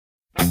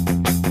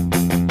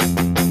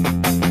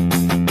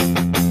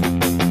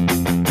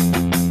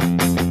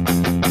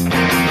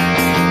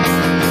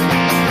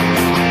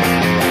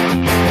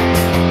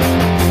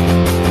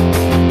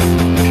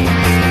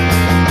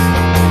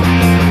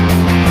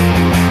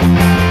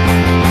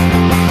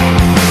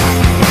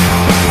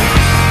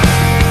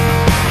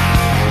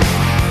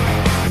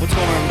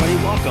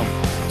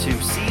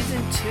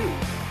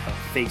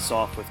Face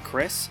Off with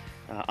Chris.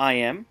 I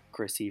am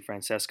Chris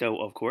Francesco,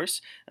 of course,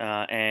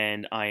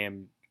 and I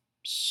am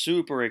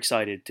super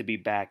excited to be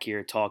back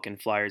here talking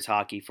Flyers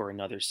hockey for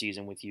another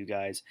season with you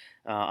guys.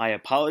 I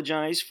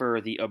apologize for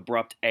the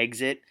abrupt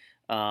exit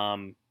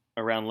around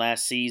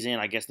last season,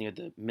 I guess near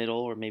the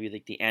middle or maybe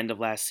like the end of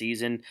last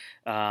season.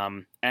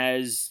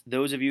 As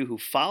those of you who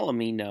follow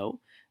me know,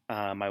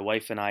 my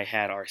wife and I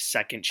had our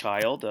second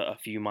child a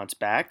few months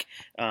back.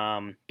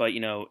 But,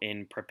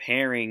 in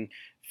preparing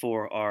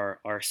for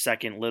our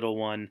second little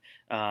one,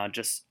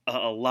 just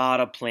a lot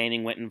of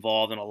planning went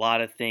involved and a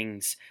lot of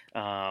things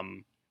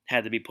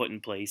had to be put in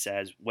place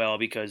as well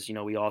because,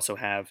 we also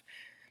have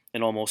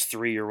an almost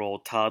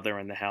 3-year-old toddler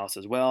in the house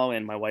as well.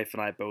 And my wife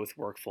and I both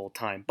work full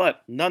time.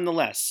 But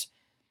nonetheless,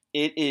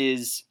 it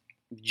is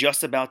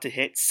just about to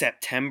hit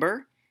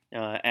September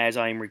as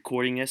I am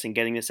recording this and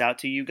getting this out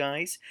to you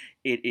guys.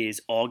 It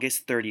is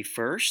August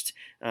 31st,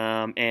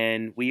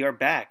 and we are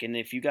back. And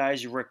if you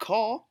guys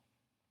recall,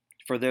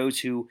 for those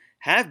who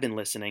have been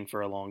listening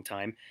for a long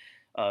time,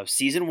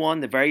 Season 1,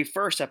 the very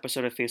first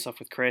episode of Face Off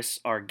with Chris,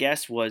 our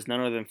guest was none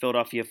other than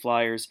Philadelphia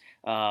Flyers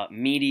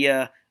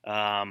media,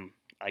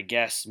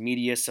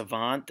 media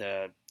savant,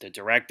 the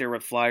director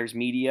of Flyers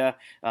media,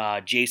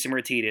 Jason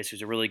Martinez,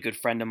 who's a really good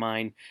friend of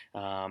mine.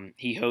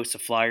 He hosts a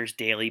Flyers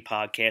Daily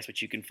podcast,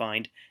 which you can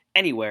find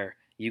anywhere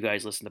you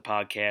guys listen to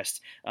podcasts.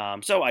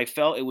 So I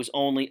felt it was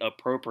only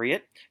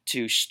appropriate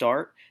to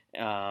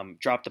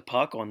drop the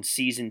puck on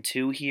Season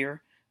 2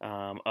 here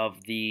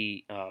of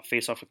the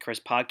Face Off with Chris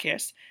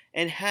podcast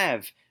and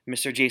have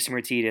Mr. Jason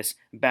Martinez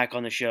back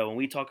on the show. And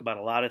we talk about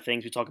a lot of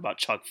things. We talk about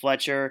Chuck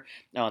Fletcher,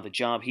 the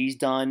job he's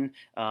done,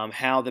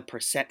 how the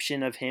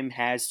perception of him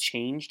has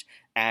changed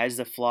as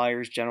the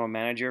Flyers general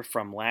manager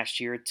from last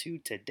year to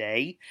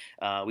today.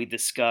 We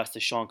discuss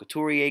the Sean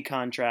Couturier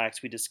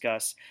contracts. We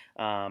discuss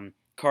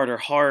Carter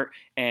Hart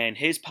and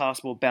his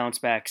possible bounce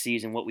back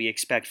season, what we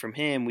expect from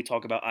him. We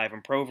talk about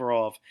Ivan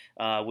Provorov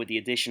with the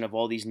addition of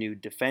all these new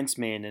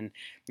defensemen and,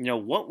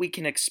 what we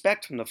can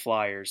expect from the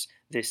Flyers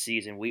this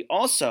season. We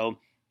also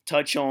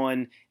touch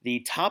on the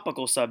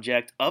topical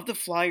subject of the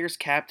Flyers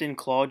captain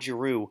Claude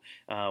Giroux,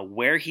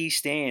 where he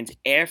stands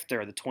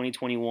after the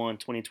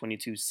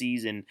 2021-2022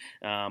 season.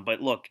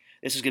 But look,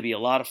 this is going to be a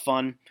lot of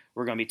fun.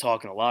 We're going to be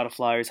talking a lot of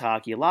Flyers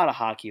hockey, a lot of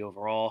hockey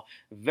overall.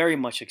 Very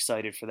much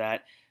excited for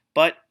that.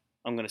 But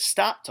I'm going to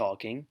stop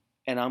talking,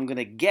 and I'm going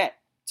to get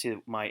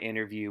to my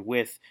interview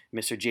with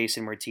Mr.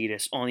 Jason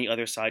Martinez on the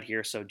other side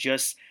here. So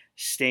just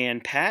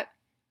stand pat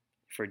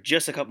for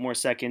just a couple more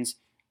seconds,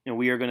 and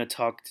we are going to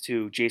talk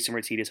to Jason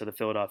Martinez of the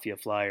Philadelphia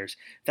Flyers.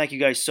 Thank you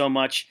guys so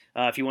much.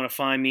 If you want to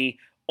find me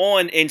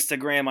on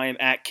Instagram, I am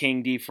at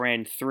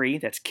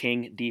KingDFran3. That's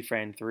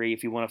KingDFran3.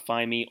 If you want to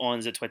find me on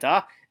the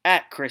Twitter,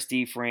 at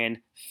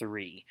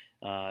ChrisDFran3.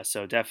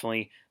 So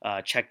definitely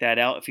check that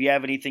out. If you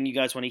have anything you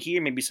guys want to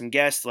hear, maybe some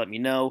guests, let me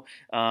know.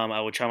 I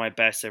will try my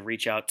best to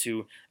reach out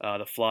to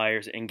the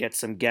Flyers and get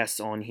some guests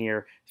on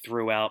here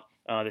throughout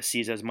the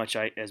season as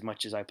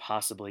much as I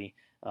possibly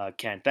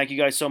can. Thank you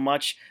guys so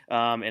much.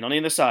 And on the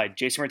other side,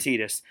 Jason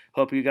Martinez.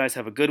 Hope you guys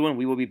have a good one.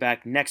 We will be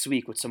back next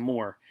week with some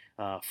more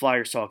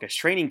Flyers talk as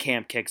training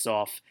camp kicks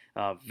off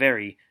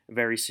very,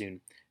 very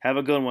soon. Have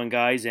a good one,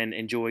 guys, and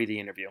enjoy the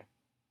interview.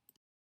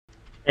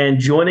 And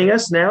joining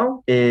us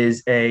now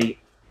is a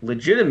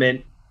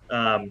legitimate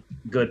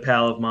good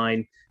pal of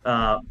mine.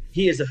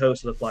 He is the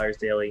host of the Flyers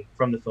Daily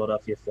from the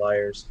Philadelphia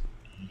Flyers.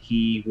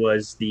 He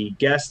was the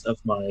guest of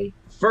my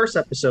first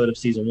episode of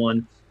Season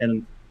 1,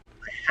 and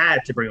I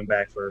had to bring him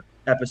back for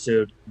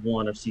Episode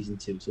 1 of Season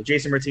 2. So,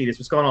 Jason Martinez,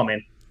 what's going on,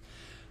 man?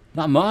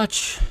 Not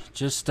much.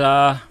 Just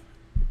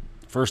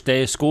first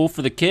day of school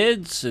for the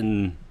kids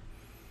and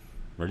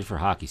ready for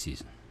hockey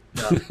season.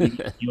 No,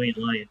 you ain't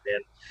lying,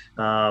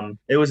 man.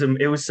 It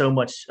was so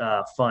much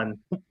fun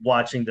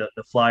watching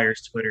the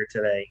Flyers Twitter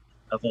today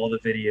of all the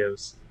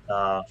videos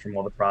from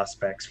all the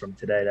prospects from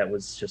today. That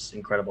was just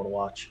incredible to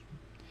watch.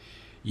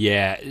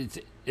 Yeah,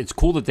 it's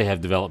cool that they have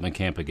development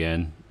camp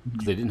again.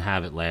 They didn't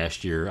have it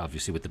last year,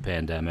 obviously with the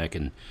pandemic,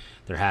 and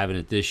they're having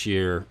it this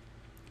year.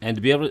 And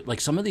to be able to,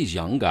 some of these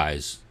young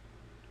guys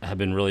have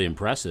been really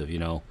impressive,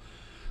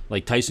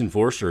 like Tyson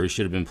Forster, who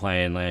should have been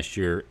playing last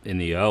year in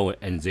the O,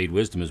 and Zade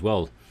Wisdom as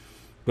well.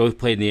 Both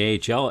played in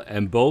the AHL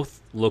and both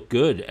look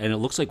good. And it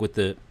looks like that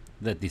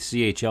the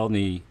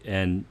CHL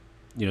and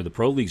the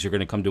pro leagues are going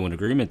to come to an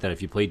agreement that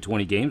if you played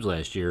 20 games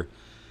last year,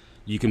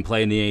 you can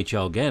play in the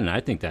AHL again. And I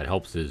think that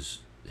helps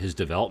his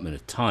development a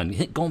ton.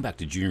 Going back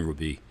to junior would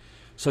be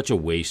such a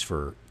waste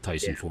for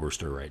Tyson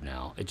Forster right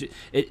now.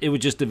 It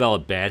would just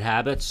develop bad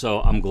habits.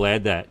 So I'm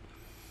glad that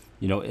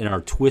in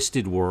our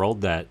twisted world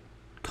that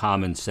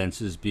common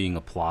sense is being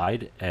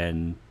applied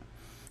and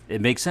it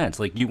makes sense.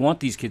 You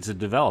want these kids to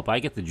develop. I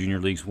get the junior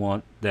leagues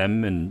want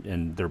them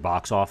and their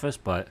box office,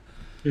 but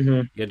you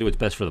got to do what's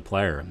best for the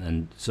player.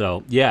 And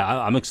so,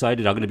 I'm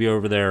excited. I'm going to be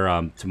over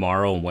there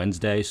tomorrow and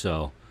Wednesday,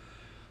 so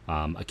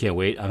I can't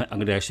wait. I'm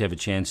going to actually have a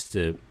chance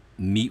to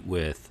meet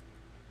with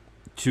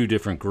two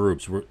different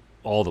groups. We're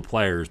all the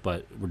players,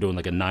 but we're doing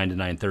a 9 to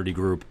 9:30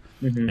 group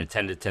and a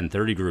 10 to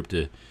 10:30 group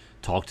to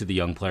talk to the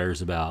young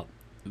players about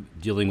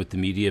dealing with the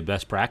media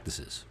best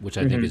practices, which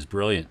I think is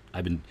brilliant.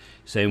 I've been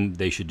saying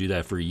they should do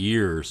that for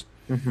years,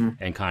 Hmm.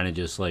 and kind of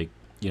just like,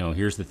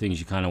 here's the things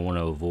you kind of want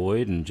to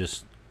avoid, and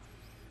just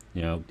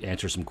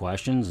answer some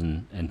questions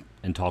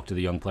and talk to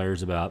the young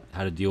players about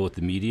how to deal with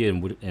the media,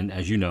 and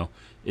as you know,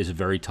 is a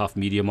very tough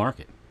media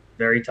market.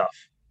 Very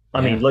tough. I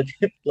mean,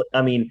 Yeah, look,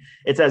 I mean,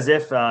 it's as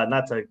if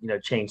not to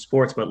change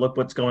sports, but look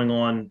what's going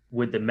on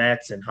with the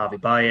Mets and Javi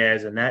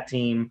Baez and that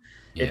team.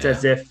 It's yeah,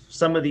 as if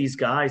some of these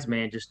guys,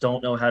 man, just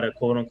don't know how to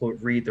quote unquote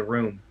read the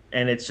room,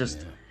 and yeah,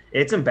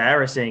 it's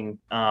embarrassing.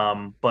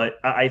 But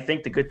I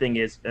think the good thing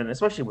is, and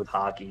especially with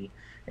hockey,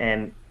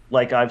 and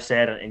like I've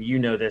said, and you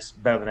know this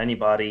better than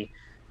anybody,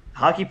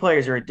 hockey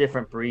players are a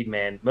different breed,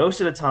 man.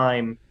 Most of the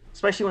time,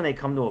 especially when they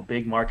come to a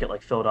big market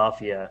like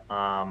Philadelphia,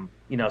 some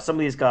of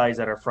these guys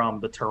that are from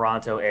the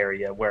Toronto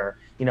area where,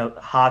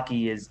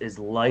 hockey is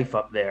life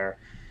up there.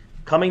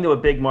 Coming to a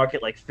big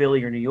market like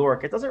Philly or New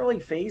York, it doesn't really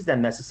phase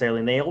them necessarily,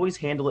 and they always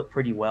handle it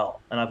pretty well.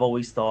 And I've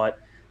always thought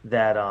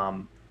that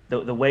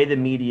the way the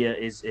media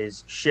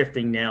is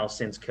shifting now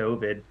since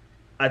COVID,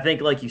 I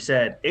think, like you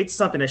said, it's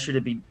something that should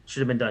have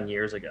been done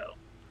years ago.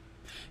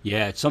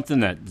 yeah. It's something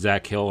that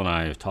Zach Hill and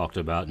I have talked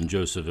about, and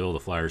Joe Seville, the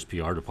Flyers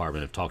PR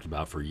department, have talked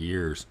about for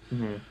years.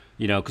 Hmm.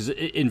 Because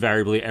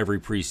invariably every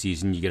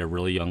preseason you get a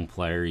really young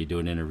player, you do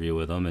an interview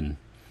with them,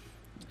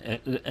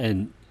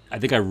 and I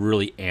think I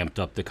really amped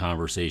up the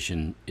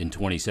conversation in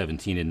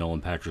 2017 in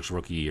Nolan Patrick's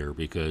rookie year,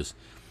 because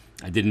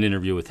I did an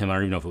interview with him. I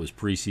don't even know if it was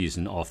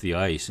preseason, off the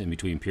ice in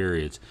between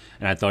periods,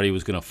 and I thought he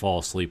was going to fall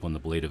asleep on the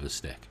blade of his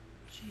stick.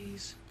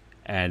 Jeez.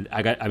 And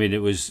I mean, it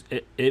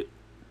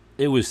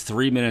was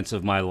 3 minutes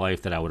of my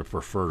life that I would have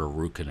preferred a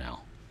root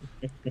canal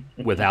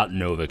without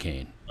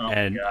Novocaine. Oh my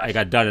And I gosh.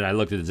 got done, and I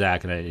looked at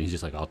Zach, and he's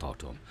just like, I'll talk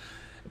to him.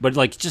 But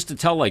like, just to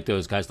tell like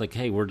those guys, like,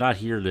 hey, we're not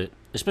here to,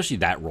 especially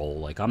that role.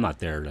 Like, I'm not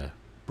there to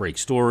break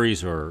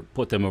stories or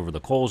put them over the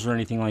coals or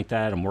anything like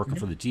that. I'm working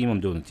for the team. I'm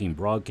doing the team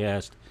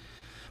broadcast.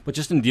 But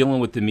just in dealing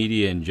with the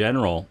media in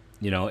general,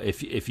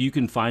 if you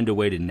can find a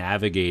way to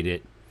navigate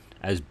it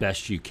as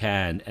best you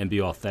can and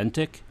be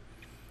authentic.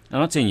 I'm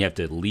not saying you have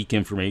to leak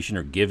information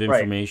or give Right.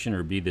 information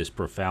or be this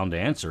profound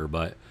answer,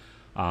 but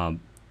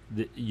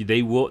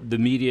the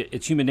media,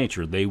 it's human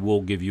nature. They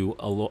will give you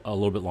a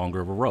little bit longer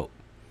of a rope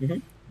Hmm.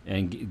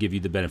 and give you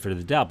the benefit of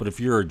the doubt. But if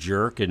you're a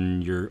jerk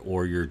and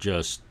you're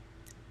just,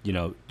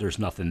 there's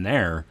nothing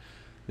there,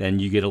 then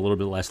you get a little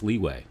bit less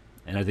leeway.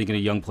 And I think in a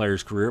young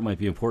player's career, it might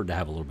be important to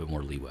have a little bit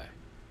more leeway.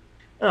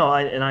 No,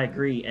 I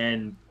agree.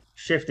 And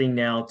shifting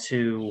now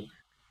to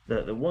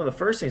the one of the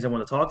first things I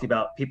want to talk to you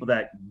about, people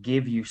that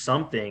give you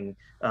something.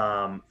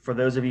 For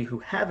those of you who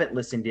haven't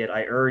listened yet,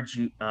 I urge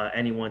you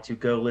anyone to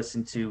go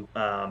listen to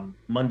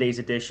Monday's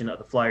edition of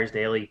the Flyers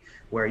Daily,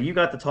 where you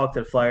got to talk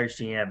to the Flyers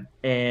GM,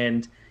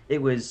 and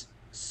it was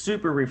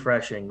super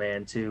refreshing,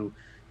 man, to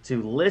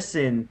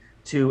listen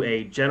to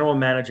a general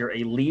manager,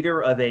 a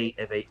leader of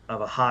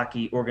a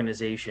hockey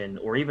organization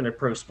or even a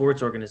pro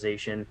sports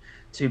organization,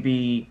 to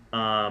be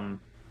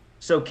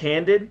so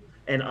candid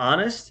and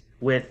honest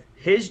with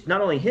his not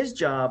only his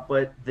job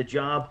but the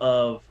job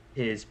of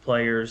his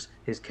players,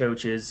 his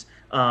coaches,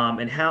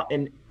 and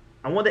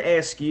I want to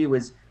ask you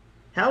is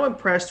how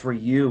impressed were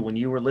you when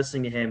you were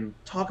listening to him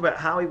talk about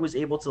how he was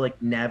able to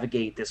like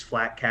navigate this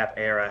flat cap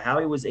era, how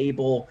he was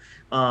able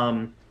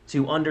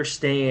to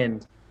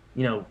understand,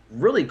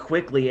 really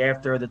quickly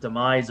after the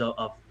demise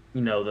of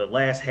the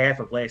last half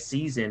of last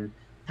season,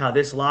 how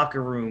this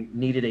locker room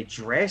needed a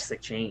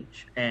drastic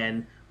change.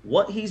 And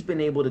what he's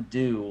been able to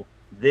do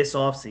this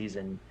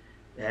offseason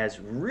has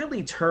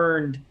really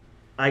turned,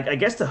 I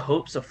guess, the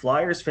hopes of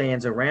Flyers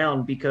fans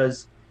around,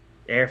 because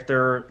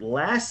after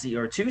last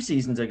or 2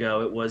 seasons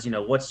ago, it was,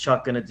 what's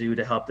Chuck going to do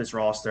to help this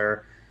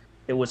roster?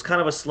 It was kind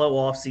of a slow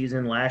off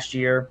season last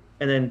year,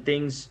 and then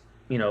things,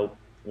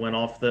 went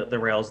off the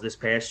rails this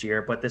past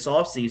year. But this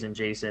off season,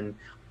 Jason,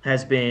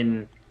 has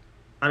been,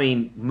 I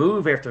mean,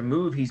 move after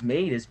move he's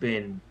made has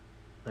been,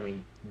 I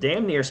mean,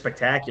 damn near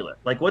spectacular.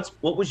 Like, what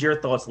was your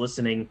thoughts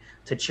listening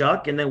to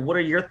Chuck, and then what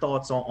are your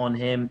thoughts on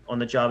him, on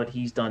the job that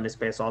he's done this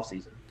past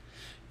offseason?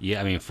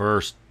 Yeah, I mean,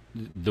 first,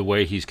 the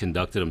way he's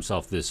conducted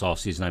himself this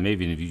offseason, I may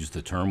even have used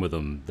the term with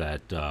him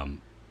that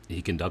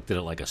he conducted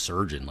it like a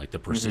surgeon, like the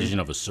Hmm. precision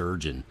of a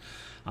surgeon.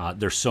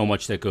 There's so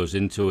much that goes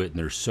into it, and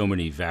there's so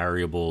many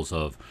variables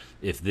of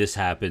if this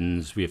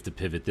happens, we have to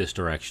pivot this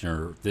direction,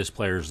 or if this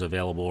player is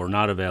available or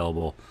not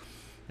available.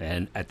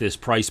 And at this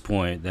price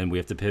point, then we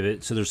have to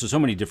pivot. So there's so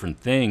many different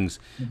things.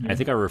 I Hmm.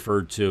 think I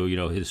referred to,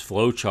 his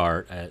flow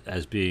chart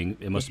as being,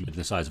 it must have been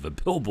the size of a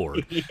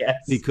billboard, Yes.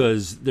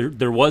 because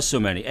there was so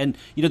many. And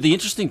the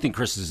interesting thing,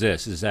 Chris, is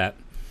this: is that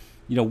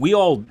we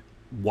all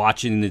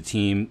watching the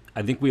team,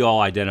 I think we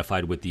all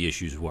identified what the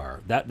issues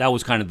were. That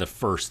was kind of the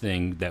first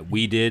thing that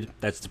we did.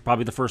 That's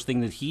probably the first thing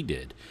that he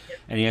did,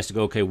 and he has to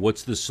go, okay,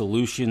 what's the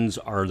solutions?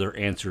 Are there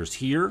answers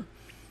here?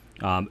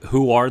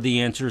 Who are the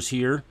answers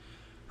here?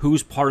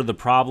 Who's part of the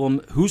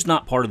problem? Who's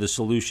not part of the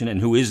solution?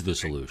 And who is the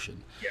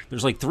solution? Yeah.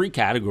 There's like three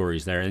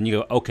categories there, and you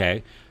go,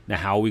 okay. Now,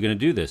 how are we going to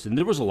do this? And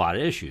there was a lot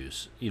of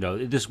issues.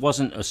 This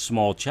wasn't a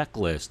small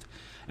checklist.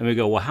 And we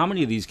go, well, how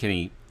many of these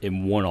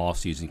in one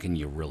offseason can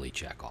you really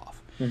check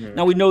off? Mm-hmm.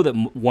 Now, we know that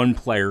one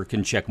player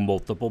can check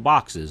multiple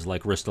boxes,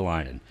 like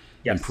Ristolainen.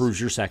 Yes.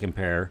 Improves your second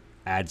pair,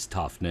 adds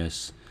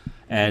toughness.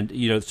 And,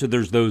 so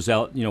there's those,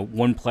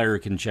 one player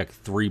can check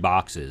 3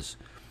 boxes.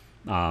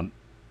 Not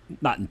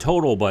in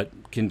total, but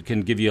can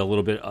give you a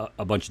little bit,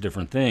 a bunch of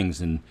different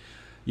things. And,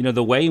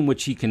 the way in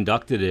which he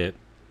conducted it,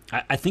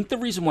 I think the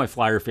reason why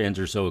Flyer fans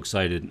are so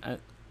excited,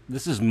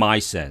 this is my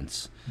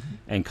sense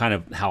and kind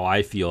of how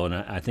I feel, and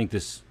I think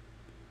this,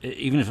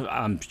 even if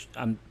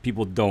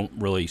people don't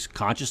really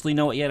consciously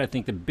know it yet, I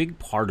think the big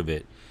part of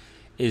it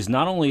is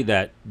not only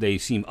that they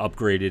seem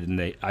upgraded,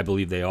 and I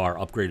believe they are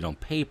upgraded on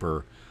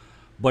paper,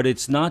 but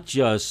it's not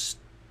just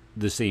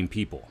the same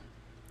people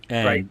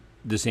and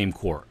the same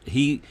core.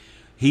 He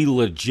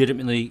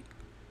legitimately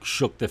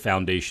shook the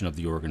foundation of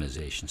the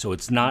organization, so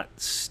it's not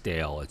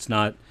stale. It's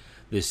not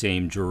the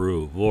same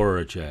Giroux,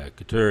 Voracek,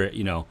 Couture.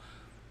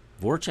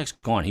 Voracek's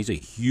gone. He's a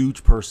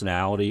huge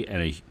personality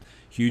and a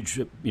huge,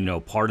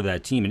 part of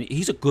that team, and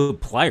he's a good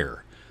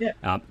player. Yeah.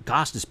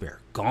 Gostisbehere,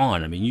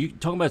 gone. I mean, you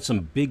talking about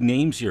some big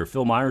names here.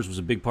 Phil Myers was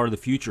a big part of the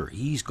future.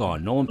 He's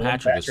gone. Nolan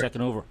Patrick is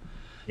second over.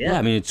 Yeah,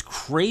 I mean, it's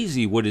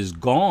crazy what is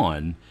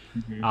gone.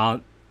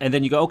 Mm-hmm. And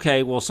then you go,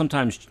 okay, well,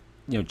 sometimes,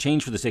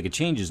 change for the sake of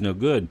change is no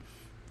good.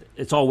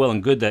 It's all well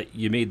and good that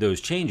you made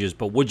those changes,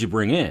 but what'd you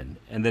bring in?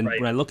 And then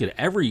when I look at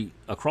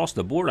across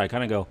the board, I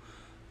kind of go,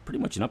 pretty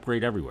much an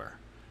upgrade everywhere.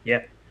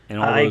 Yeah. And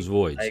all those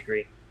voids. I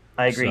agree.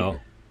 So,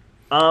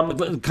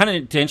 but kind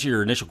of to answer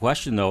your initial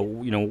question,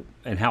 though,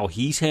 and how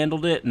he's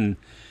handled it, and,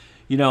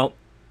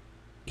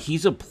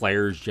 he's a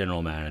player's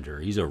general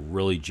manager. He's a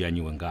really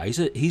genuine guy.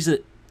 He's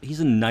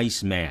a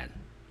nice man.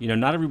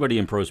 Not everybody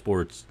in pro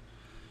sports,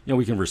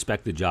 we can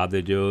respect the job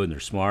they do, and they're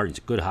smart. He's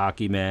a good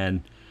hockey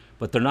man,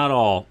 but they're not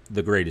all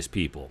the greatest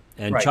people.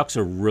 And Chuck's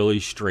a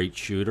really straight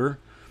shooter,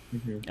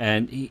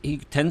 and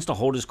he tends to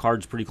hold his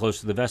cards pretty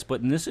close to the vest,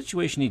 but in this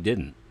situation he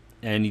didn't.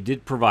 And he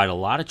did provide a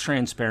lot of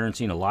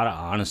transparency and a lot of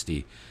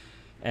honesty.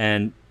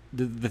 And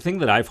the thing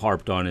that I've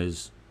harped on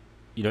is,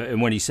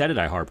 and when he said it,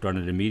 I harped on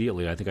it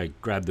immediately. I think I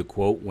grabbed the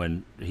quote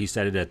when he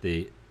said it at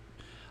the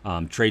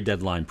trade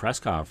deadline press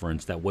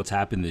conference, that what's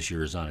happened this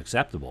year is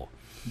unacceptable.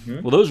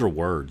 Mm-hmm. Well, those are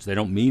words. They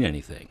don't mean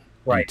anything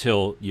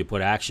until you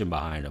put action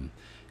behind them.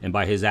 And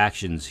by his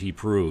actions, he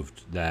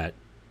proved that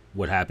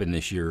what happened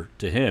this year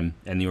to him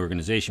and the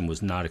organization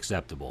was not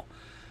acceptable.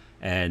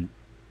 And,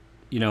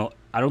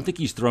 I don't think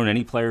he's thrown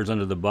any players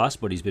under the bus,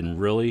 but he's been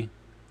really,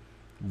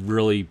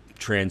 really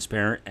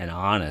transparent and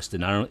honest.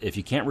 And if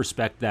you can't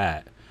respect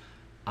that,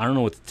 I don't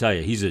know what to tell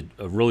you. He's a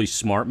really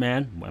smart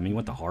man. I mean, he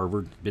went to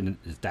Harvard.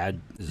 His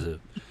dad is a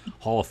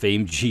Hall of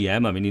Fame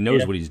GM. I mean, he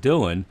knows what he's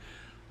doing.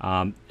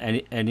 And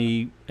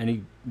he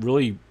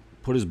really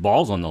put his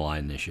balls on the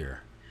line this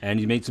year. And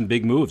he made some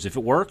big moves. If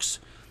it works,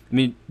 I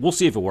mean, we'll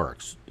see if it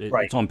works.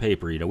 It's on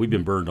paper. We've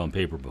been burned on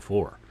paper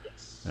before.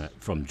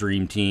 From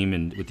Dream Team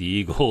and with the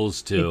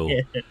Eagles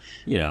to,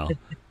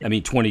 I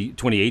mean,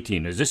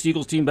 2018. Is this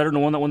Eagles team better than the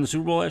one that won the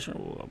Super Bowl last year?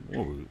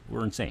 Well,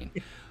 we're insane.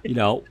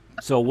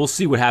 So we'll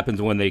see what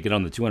happens when they get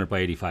on the 200 by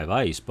 85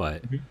 ice.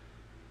 But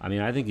I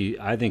mean, I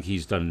think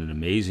he's done an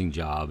amazing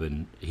job,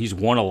 and he's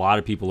won a lot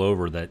of people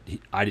over that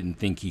I didn't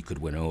think he could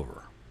win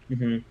over.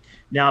 Mm-hmm.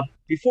 Now,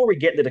 before we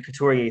get into the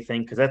Couturier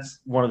thing, because that's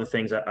one of the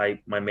things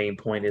my main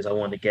point is I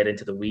wanted to get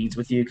into the weeds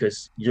with you,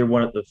 because you're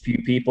one of the few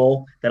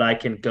people that I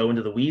can go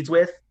into the weeds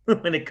with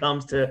when it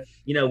comes to,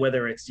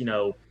 whether it's,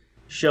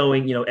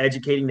 showing,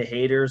 educating the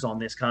haters on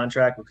this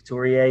contract with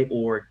Couturier,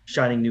 or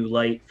shining new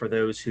light for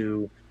those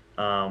who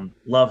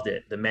loved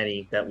it, the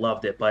many that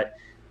loved it. But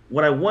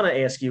what I want to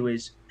ask you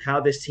is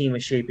how this team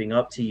is shaping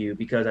up to you,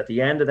 because at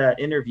the end of that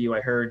interview,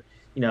 I heard,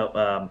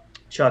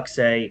 Chuck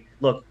say,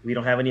 look, we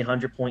don't have any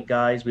 100-point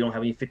guys. We don't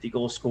have any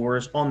 50-goal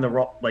scorers on the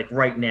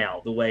right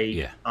now, the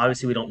way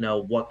obviously we don't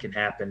know what can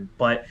happen,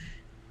 but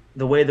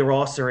the way the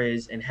roster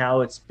is and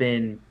how it's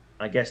been,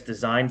 I guess,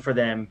 designed for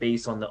them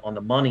based on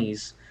the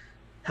monies,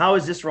 how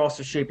is this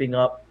roster shaping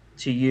up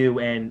to you?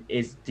 And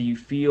do you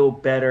feel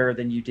better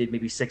than you did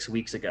maybe 6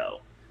 weeks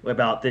ago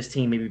about this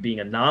team maybe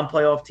being a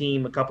non-playoff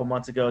team a couple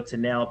months ago to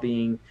now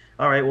being,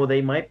 all right, well,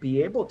 they might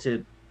be able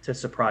to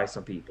surprise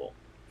some people?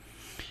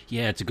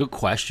 Yeah, it's a good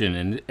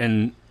question,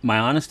 and my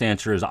honest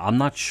answer is I'm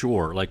not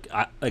sure. Like,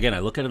 I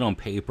look at it on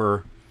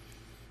paper,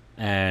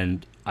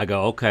 and I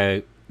go,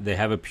 okay, they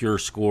have a pure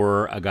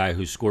scorer, a guy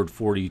who scored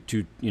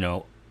 42,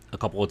 a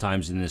couple of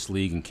times in this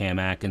league, and Cam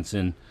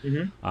Atkinson.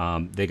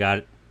 Mm-hmm. They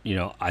got,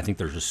 I think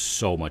they're just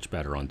so much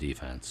better on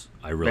defense.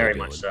 I really do. Very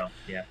much so,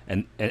 yeah.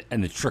 And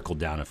the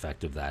trickle-down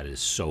effect of that is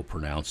so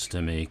pronounced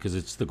to me, because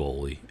it's the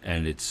goalie,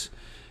 and it's,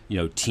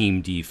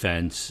 team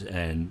defense,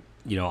 and,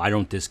 I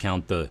don't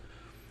discount the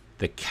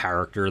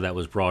character that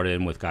was brought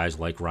in with guys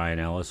like Ryan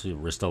Ellis.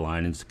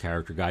 Ristolainen's a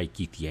character guy.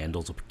 Keith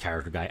Yandle's a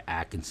character guy.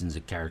 Atkinson's a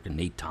character.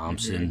 Nate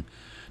Thompson,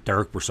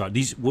 Derek Brassard.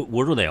 These,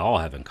 what do they all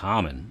have in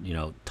common?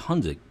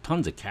 Tons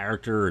of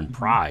character and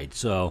pride.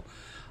 So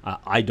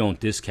I don't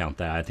discount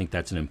that. I think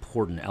that's an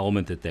important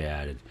element that they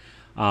added.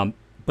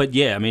 But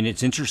yeah, I mean,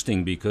 it's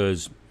interesting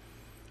because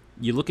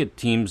you look at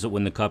teams that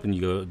win the cup and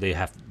you go, they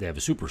have a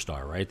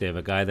superstar, right? They have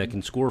a guy that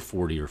can score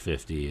 40 or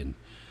 50, and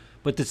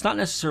but that's not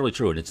necessarily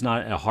true. And it's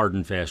not a hard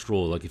and fast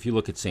rule. Like if you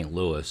look at St.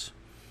 Louis,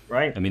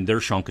 Right. I mean, their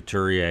Sean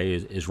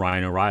Couturier is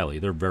Ryan O'Reilly.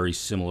 They're very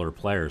similar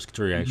players.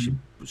 Couturier actually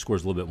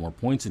scores a little bit more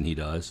points than he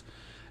does,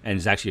 and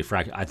is actually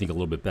I think a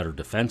little bit better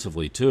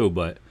defensively too.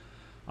 But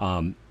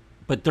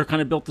they're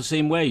kind of built the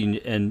same way.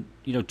 And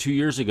 2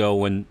 years ago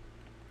when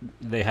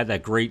they had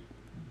that great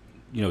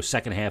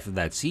second half of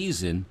that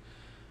season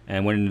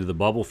and went into the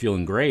bubble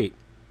feeling great,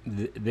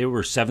 they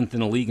were seventh in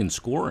the league in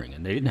scoring,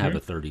 and they didn't have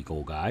a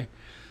 30-goal guy.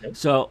 Yep.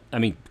 So, I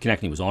mean,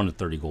 Konechny was on a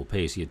 30-goal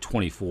pace. He had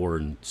 24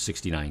 in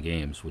 69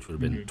 games, which would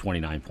have been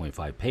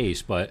 29.5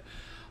 pace. But,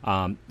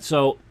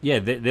 so, yeah,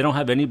 they don't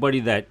have anybody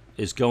that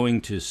is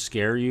going to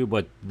scare you,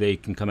 but they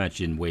can come at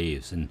you in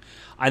waves. And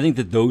I think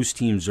that those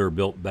teams are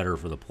built better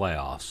for the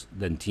playoffs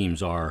than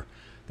teams are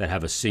that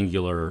have a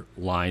singular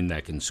line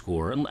that can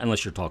score,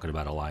 unless you're talking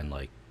about a line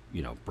like,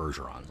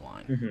 Bergeron's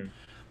line.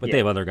 But they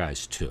have other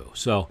guys, too.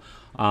 So,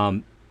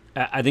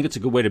 I think it's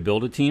a good way to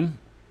build a team.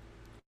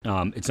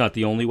 It's not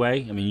the only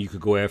way. I mean, you could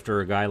go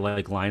after a guy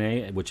like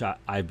Laine, which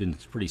I've been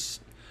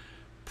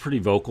pretty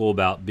vocal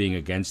about being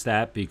against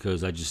that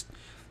because I just,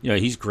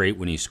 he's great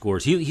when he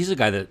scores. He's a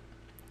guy that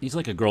he's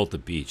like a girl at the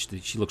beach.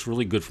 She looks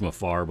really good from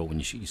afar, but when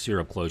you see her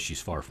up close,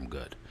 she's far from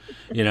good.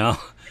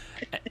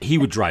 He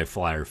would drive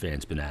Flyer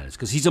fans bananas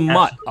because he's a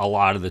mutt a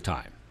lot of the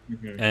time.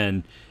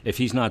 And if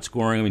he's not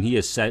scoring, I mean, he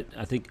has set.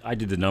 I think I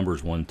did the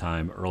numbers one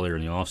time earlier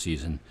in the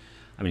offseason.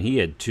 I mean, he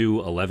had 2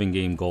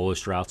 11-game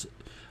goalless droughts.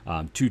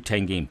 2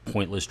 10-game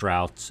pointless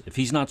droughts. If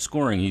he's not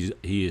scoring,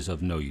 he is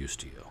of no use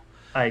to you.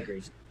 I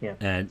agree. Yeah.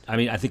 And I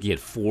mean, I think he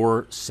had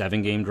 4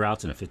 7-game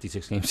droughts in a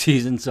 56-game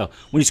season. So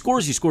when he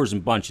scores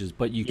in bunches,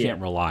 but you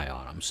can't rely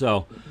on him.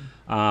 So,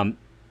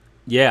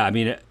 yeah, I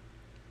mean,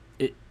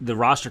 the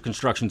roster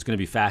construction is going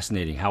to be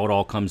fascinating. How it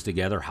all comes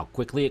together, how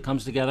quickly it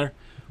comes together,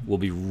 will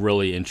be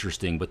really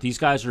interesting. But these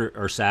guys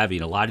are savvy,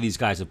 and a lot of these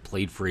guys have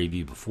played for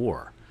AV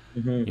before.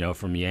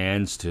 From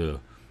Jans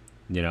to,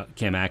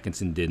 Cam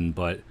Atkinson didn't,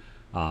 but.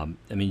 I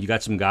mean, you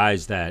got some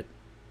guys that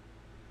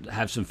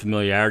have some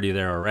familiarity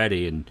there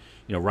already, and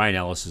Ryan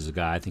Ellis is a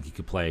guy I think he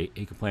could play.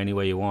 He could play any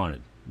way you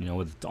wanted.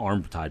 With the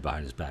arm tied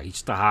behind his back, he's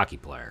just a hockey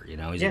player.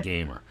 He's a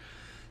gamer.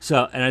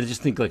 So, and I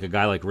just think like a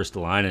guy like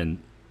Ristolainen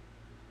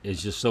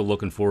is just so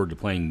looking forward to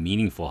playing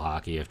meaningful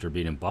hockey after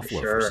being in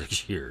Buffalo for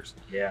 6 years.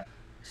 Yeah.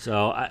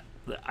 So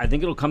I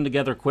think it'll come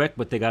together quick,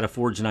 but they got to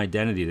forge an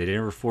identity. They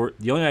never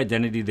the only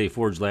identity they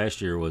forged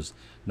last year was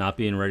not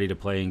being ready to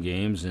play in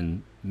games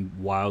and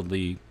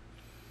wildly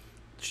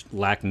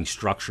lacking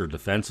structure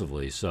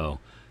defensively. So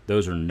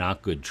those are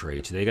not good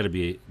traits. They got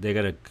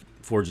to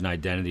forge an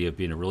identity of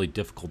being a really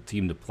difficult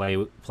team to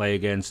play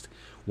against,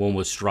 one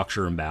with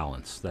structure and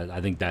balance.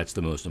 I think that's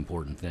the most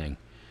important thing.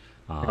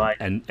 Right.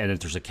 And that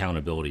there's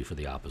accountability for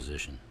the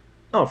opposition.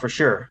 Oh, for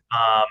sure.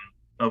 I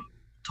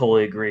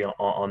totally agree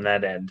on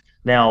that end.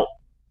 Now,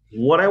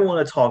 what I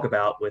want to talk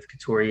about with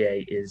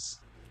Couturier is,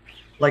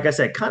 like I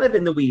said, kind of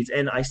in the weeds.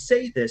 And I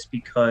say this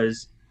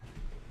because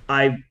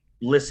I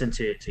listen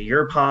to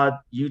your pod,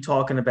 you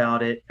talking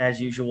about it as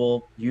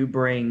usual. You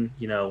bring,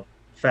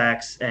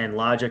 facts and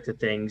logic to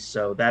things.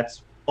 So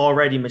that's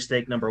already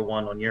mistake number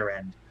one on your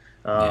end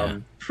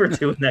for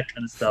doing that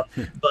kind of stuff.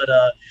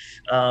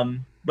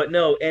 But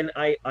no, and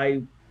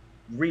I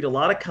read a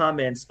lot of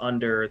comments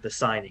under the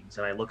signings,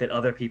 and I look at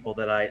other people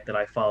that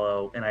I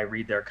follow, and I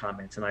read their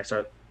comments, and I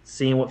start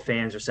seeing what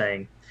fans are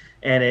saying.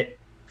 And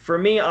for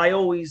me, I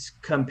always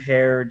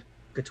compared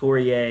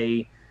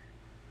Couturier,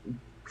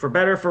 for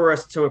better for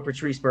us, to a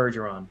Patrice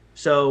Bergeron.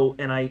 So,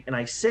 and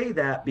I say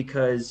that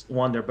because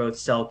one, they're both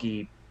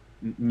Selke,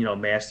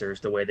 masters,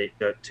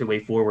 the two-way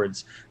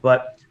forwards.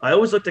 But I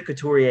always looked at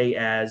Couturier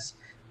as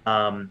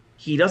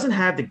he doesn't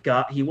have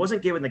he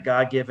wasn't given the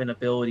God-given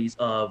abilities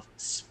of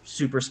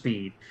super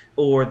speed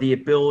or the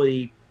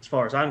ability, as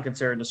far as I'm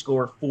concerned, to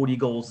score 40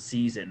 goals a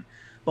season.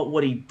 But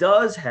what he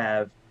does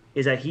have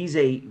is that he's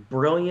a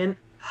brilliant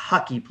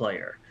hockey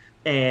player.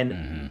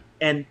 And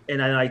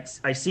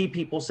I see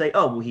people say,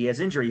 oh, well, he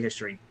has injury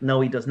history. No,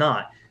 he does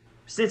not.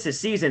 Since this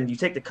season, you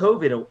take the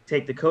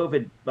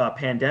COVID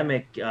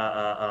pandemic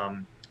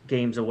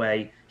games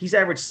away, he's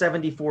averaged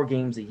 74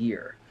 games a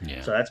year.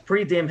 Yeah. So that's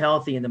pretty damn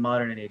healthy in the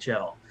modern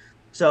NHL.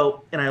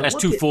 So, and that's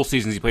 2 full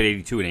seasons he played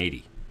 82 and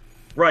 80.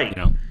 Right.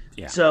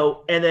 Yeah.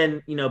 So, and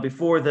then,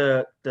 before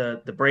the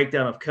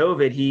breakdown of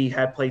COVID, he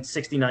had played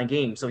 69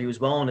 games. So he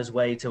was well on his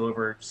way to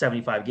over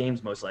 75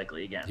 games, most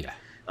likely again. Yeah.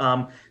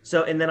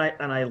 So, and then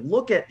I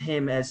look at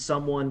him as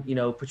someone,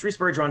 Patrice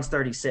Bergeron's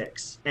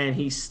 36, and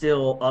he's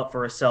still up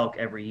for a Selke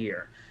every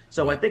year.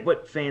 So I think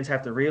what fans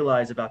have to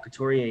realize about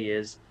Couturier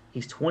is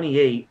he's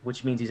 28,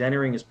 which means he's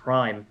entering his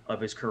prime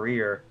of his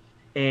career,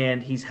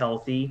 and he's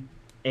healthy,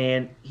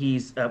 and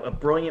he's a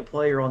brilliant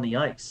player on the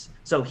ice.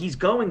 So he's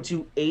going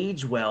to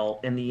age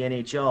well in the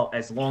NHL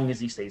as long as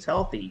he stays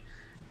healthy.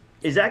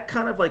 Is that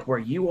kind of like where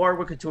you are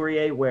with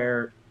Couturier,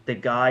 where the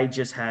guy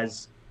just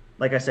has,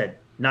 like I said,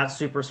 not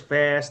super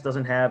fast,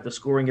 doesn't have the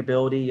scoring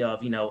ability of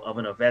of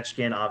an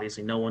Ovechkin.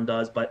 Obviously, no one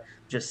does, but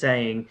just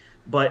saying.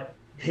 But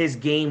his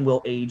game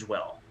will age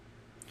well.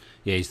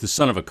 Yeah, he's the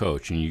son of a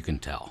coach, and you can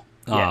tell.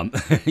 Yeah,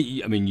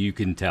 I mean, you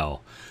can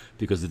tell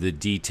because of the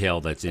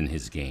detail that's in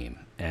his game.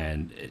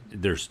 And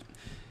there's,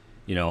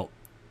 you know,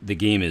 the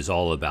game is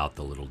all about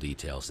the little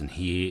details, and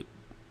he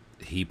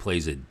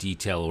plays a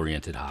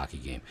detail-oriented hockey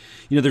game.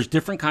 There's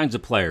different kinds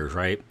of players,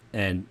 right?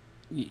 And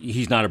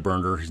he's not a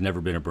burner. He's never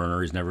been a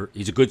burner.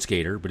 He's a good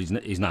skater, but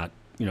he's not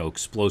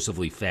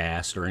explosively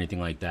fast or anything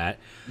like that.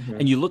 hmm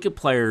And you look at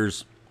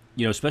players,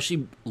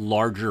 especially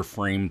larger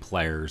frame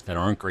players that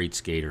aren't great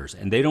skaters,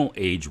 and they don't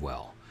age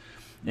well.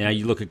 Now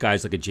you look at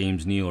guys like a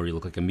James Neal, or you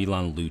look like a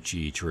Milan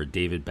Lucic or a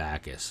David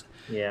Backes.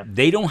 yeah,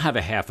 They don't have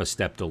a half a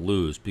step to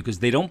lose because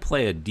they don't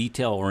play a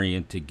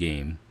detail-oriented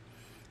game.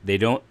 They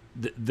don't.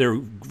 They're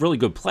really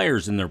good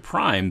players in their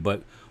prime,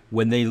 but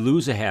when they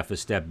lose a half a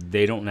step,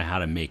 they don't know how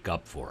to make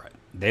up for it.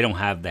 They don't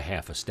have the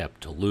half a step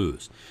to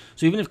lose.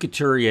 So even if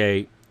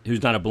Couturier,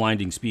 who's not a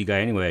blinding speed guy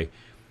anyway,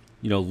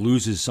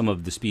 loses some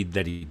of the speed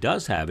that he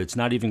does have, it's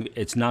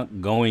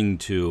not going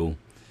to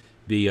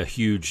be a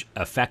huge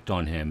effect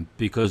on him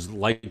because,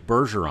 like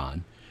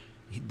Bergeron,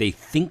 they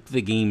think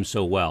the game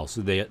so well,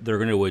 so they're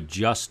going to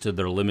adjust to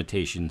their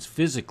limitations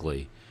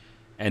physically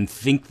and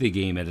think the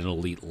game at an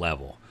elite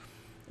level.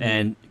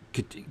 And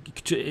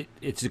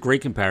it's a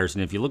great comparison.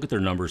 If you look at their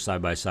numbers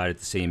side by side at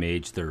the same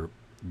age, they're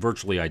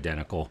virtually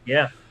identical.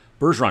 yeah.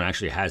 Bergeron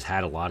actually has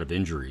had a lot of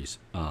injuries,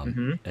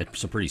 hmm and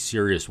some pretty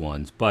serious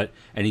ones,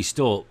 and he's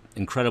still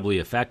incredibly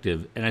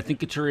effective. And I think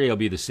Couturier will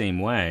be the same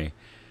way,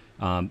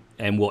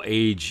 and will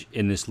age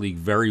in this league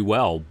very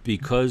well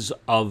because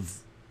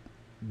of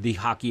the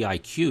hockey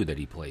IQ that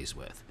he plays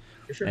with,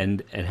 For sure.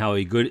 and how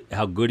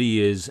good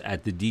he is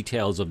at the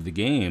details of the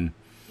game.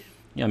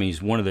 Yeah, I mean,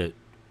 he's one of the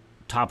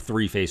top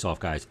three face-off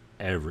guys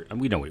ever.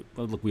 And we know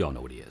look, we all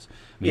know what he is.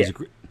 I mean,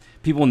 Yeah,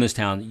 people in this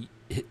town,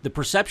 the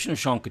perception of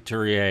Sean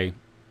Couturier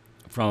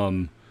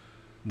from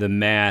the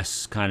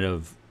mass kind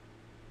of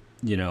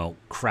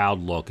crowd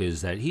look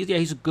is that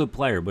he's a good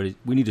player, but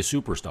we need a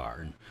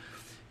superstar. And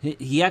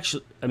he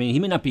actually, I mean, he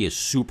may not be a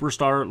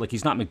superstar, like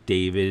he's not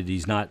McDavid,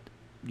 he's not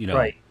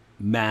right.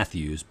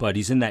 Matthews, but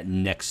he's in that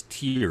next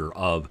tier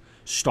of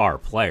star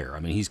player. I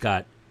mean, he's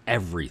got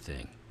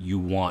everything you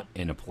want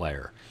in a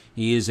player.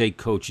 He is a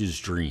coach's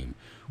dream.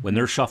 When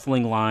they're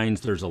shuffling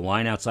lines, there's a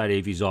line outside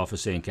AV's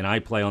office saying, "Can I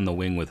play on the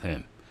wing with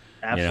him?"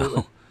 You Absolutely.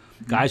 know,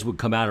 guys would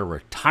come out of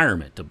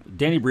retirement.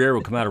 Danny Briere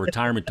would come out of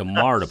retirement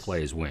tomorrow to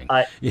play his wing.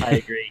 I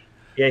agree.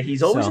 Yeah,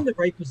 he's always in So, the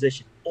right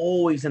position.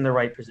 Always in the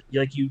right position.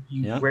 Like you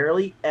yeah,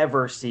 rarely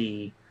ever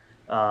see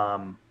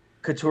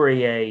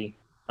Couturier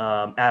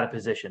out of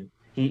position.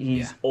 yeah,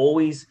 He's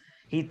always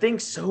he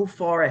thinks so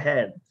far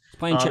ahead. he's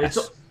playing It's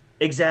chess.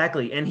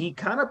 exactly, and he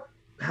kind of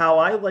how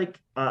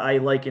I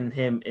liken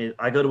him is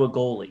I go to a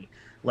goalie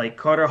like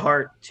Carter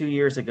Hart 2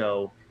 years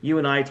ago. You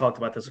and I talked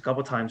about this a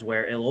couple times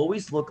where it'll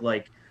always look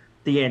like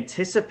the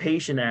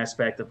anticipation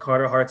aspect of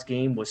Carter Hart's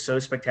game was so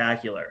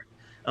spectacular,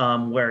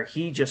 where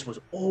he just was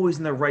always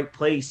in the right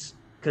place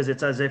because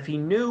it's as if he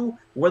knew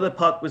where the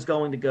puck was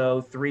going to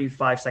go 3,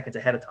 5 seconds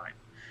ahead of time.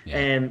 Yeah.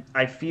 And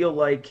I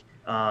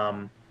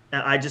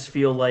just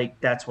feel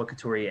like that's what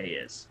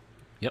Couturier is.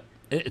 Yep.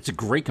 It's a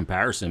great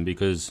comparison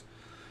because,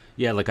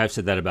 yeah, like I've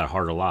said that about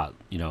Hart a lot.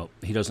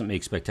 He doesn't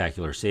make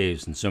spectacular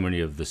saves, and so many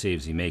of the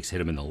saves he makes hit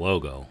him in the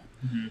logo.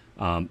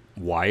 Mhm.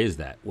 Why is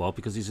that? Well,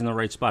 because he's in the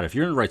right spot. If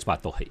you're in the right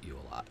spot, they'll hit you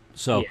a lot.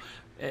 So,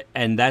 Yeah.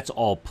 and that's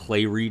all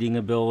play reading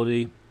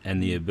ability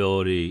and the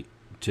ability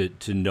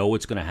to know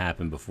what's going to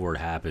happen before it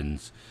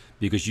happens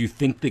because you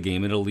think the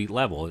game at elite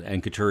level,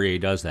 and Couturier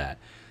does that.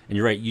 And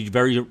you're right. You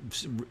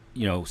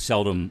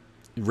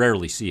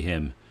rarely see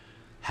him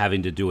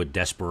having to do a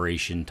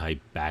desperation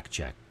type back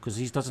check because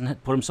he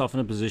doesn't put himself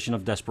in a position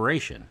of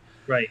desperation.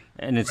 Right.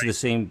 And it's Right. the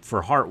same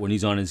for Hart when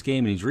he's on his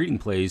game and he's reading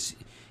plays.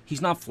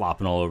 He's not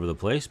flopping all over the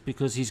place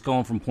because he's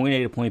going from point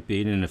A to point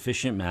B in an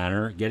efficient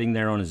manner, getting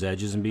there on his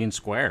edges and being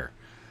square.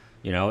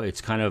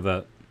 It's kind of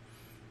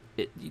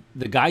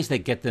the guys that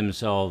get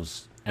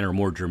themselves and are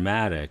more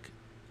dramatic.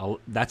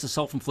 That's a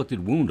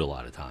self-inflicted wound a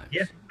lot of times.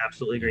 Yeah.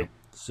 Absolutely You know, agree.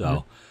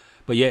 so,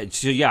 but yeah,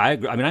 so yeah, I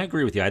agree. I mean, I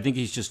agree with you. I think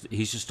he's just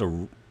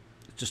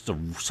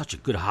such a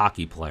good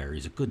hockey player.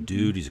 He's a good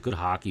dude. He's a good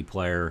hockey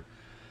player.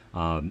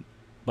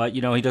 But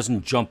he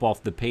doesn't jump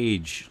off the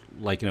page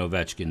like an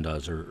Ovechkin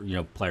does, or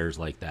players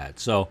like that.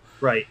 So,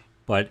 Right.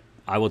 but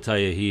I will tell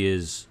you, he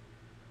is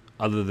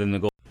other than the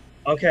goal.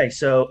 Okay,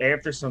 so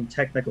after some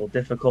technical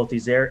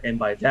difficulties there, and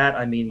by that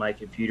I mean my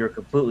computer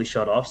completely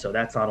shut off, so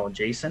that's not on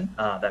Jason.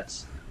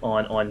 That's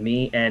on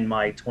me and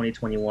my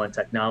 2021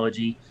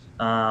 technology.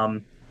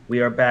 We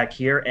are back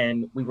here,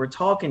 and we were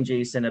talking,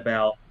 Jason,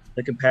 about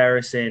the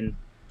comparison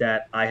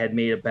that I had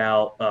made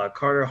about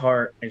Carter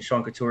Hart and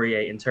Sean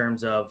Couturier in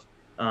terms of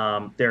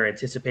their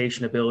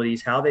anticipation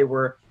abilities,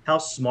 how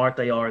smart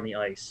they are in the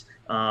ice,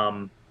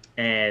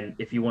 and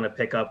if you want to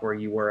pick up where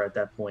you were at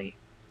that point.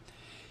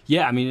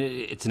 Yeah, I mean,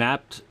 it's an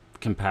apt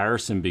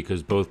comparison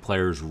because both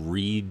players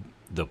read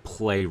the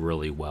play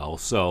really well.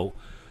 So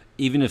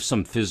even if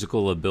some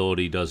physical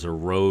ability does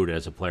erode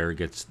as a player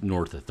gets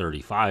north of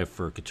 35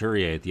 for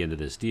Couturier at the end of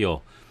this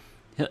deal,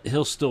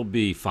 he'll still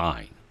be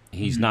fine.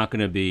 He's not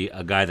going to be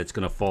a guy that's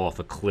going to fall off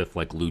a cliff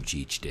like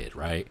Lucic did,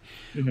 right?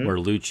 Where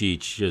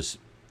Lucic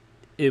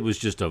it was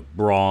just a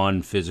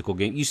brawn physical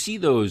game. You see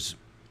those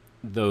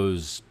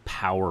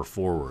power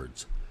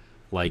forwards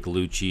like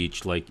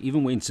Lucic, like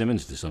even Wayne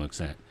Simmons to some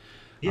extent.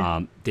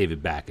 Yeah.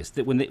 David Backus.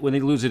 That when they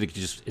lose it,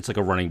 it's like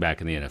a running back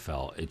in the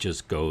NFL. It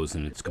just goes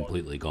and it's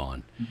completely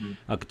gone.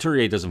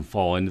 Couturier doesn't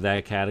fall into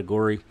that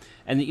category,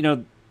 and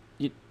you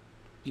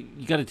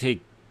got to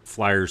take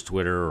Flyers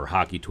Twitter or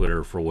hockey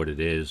Twitter for what it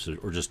is,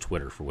 or just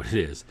Twitter for what it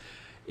is.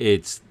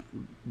 It's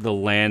the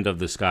land of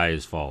the sky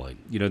is falling.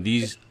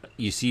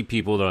 You see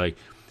people that are like,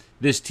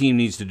 this team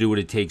needs to do what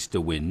it takes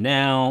to win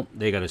now.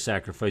 They got to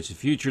sacrifice the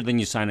future. Then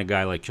you sign a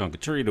guy like Sean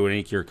Couturier to an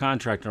 8-year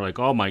contract. And they're like,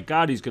 oh, my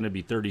God, he's going to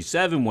be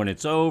 37 when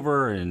it's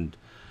over. And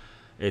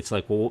it's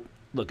like, well,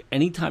 look,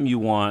 anytime you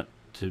want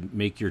to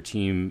make your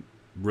team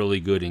really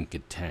good and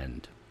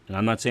contend, and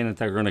I'm not saying that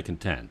they're going to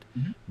contend,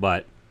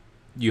 but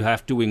you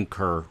have to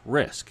incur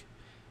risk.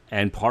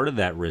 And part of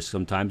that risk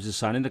sometimes is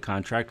signing the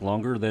contract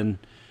longer than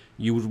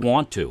you would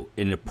want to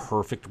in a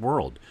perfect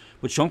world.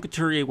 But Sean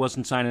Couturier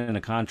wasn't signing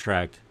a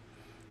contract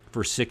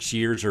for 6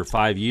 years or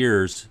 5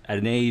 years at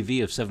an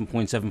AAV of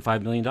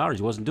 $7.75 million.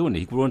 He wasn't doing it.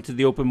 He went to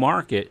the open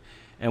market,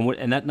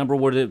 and that number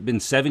would have been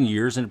 7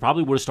 years, and it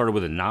probably would have started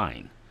with a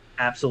 9.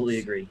 Absolutely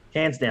agree.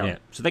 Hands down. Yeah.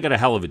 So they got a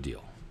hell of a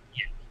deal.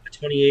 Yeah. A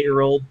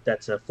 28-year-old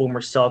that's a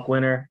former Selk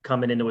winner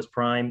coming into his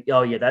prime.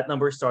 Oh, yeah, that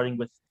number is starting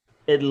with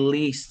at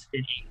least an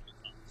 8.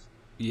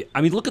 Yeah,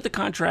 I mean, look at the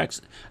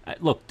contracts.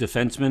 Look,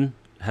 defensemen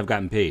have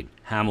gotten paid.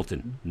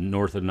 Hamilton,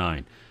 north of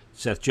 9.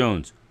 Seth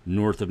Jones,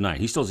 north of 9.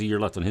 He still has a year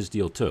left on his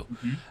deal, too.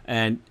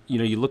 And,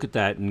 you look at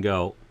that and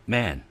go,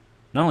 man,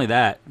 not only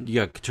that,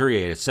 you got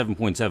Couturier at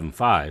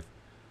 7.75,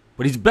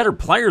 but he's a better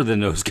player than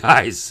those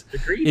guys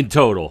in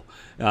total.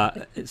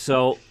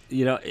 So,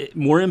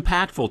 more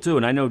impactful, too.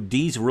 And I know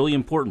D's really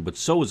important, but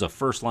so is a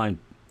first-line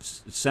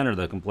center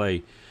that can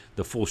play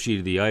the full sheet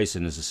of the ice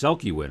and is a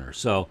Selke winner.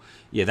 So,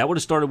 yeah, that would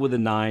have started with a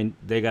 9.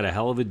 They got a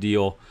hell of a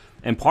deal.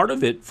 And part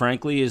of it,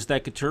 frankly, is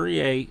that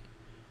Couturier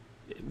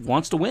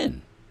wants to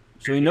win.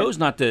 So he knows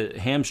not to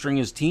hamstring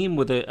his team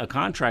with a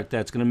contract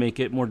that's going to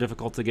make it more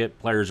difficult to get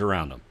players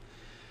around him.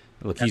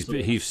 Look,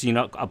 he's seen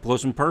up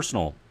close and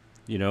personal,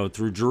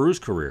 through Giroux's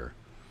career.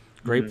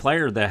 Great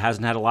player that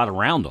hasn't had a lot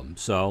around him.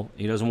 So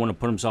he doesn't want to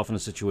put himself in a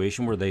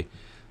situation where they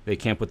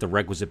can't put the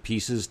requisite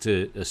pieces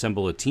to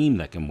assemble a team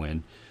that can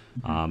win.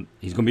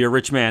 He's going to be a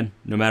rich man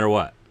no matter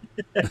what.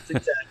 That's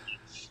exactly.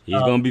 He's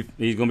going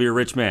to be a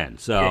rich man.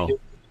 So yeah,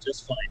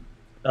 just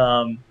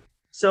fine.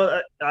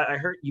 So I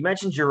heard you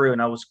mentioned Giroux,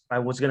 and I was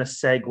going to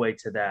segue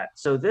to that.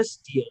 So this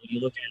deal, when you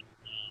look at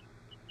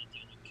the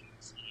deal with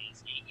Coots,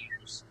 is 8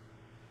 years.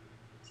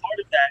 Part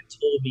of that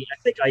told me,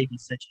 I think I even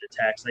sent you the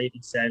text. I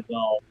even said,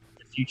 well,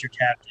 the future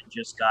captain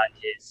just got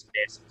his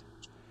massive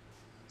contract.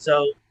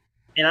 So,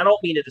 and I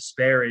don't mean to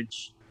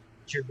disparage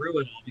Giroux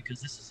at all,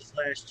 because this is his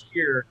last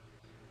year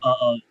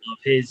of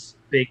his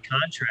big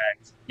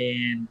contract.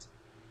 And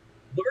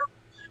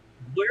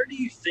where do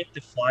you think the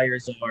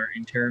Flyers are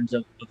in terms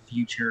of the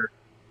future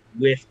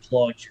with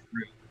Claude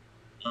Giroux?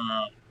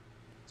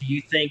 Do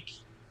you think,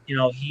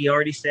 he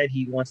already said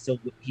he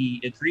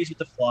agrees with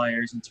the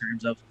Flyers in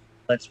terms of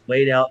let's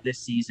wait out this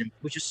season,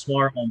 which is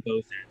smart on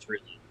both ends,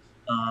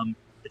 really.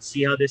 Let's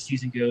see how this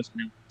season goes,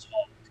 and then we'll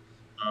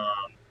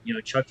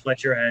talk. Chuck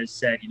Fletcher has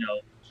said,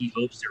 he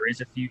hopes there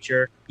is a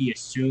future. He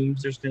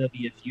assumes there's going to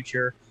be a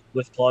future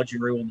with Claude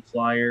Giroux on the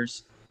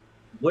Flyers.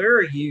 Where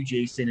are you,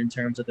 Jason, in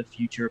terms of the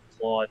future of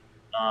Claude?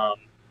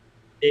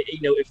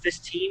 If this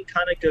team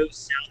kind of goes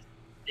south,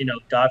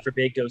 God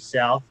forbid goes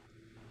south,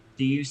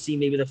 do you see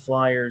maybe the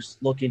Flyers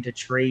looking to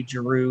trade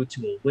Giroux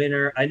to a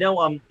winner? I know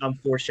I'm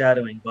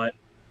foreshadowing, but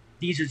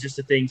these are just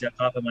the things that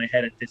pop in my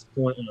head at this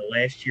point on the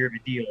last year of a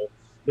deal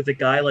with a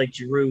guy like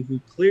Giroux who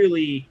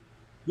clearly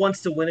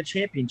wants to win a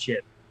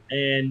championship.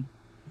 And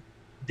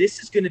this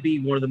is going to be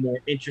one of the more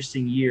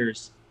interesting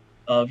years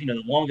of,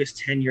 the longest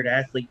tenured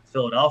athlete in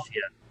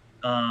Philadelphia.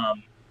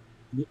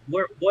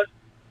 What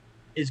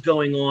is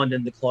going on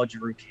in the Claude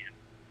Giroux camp?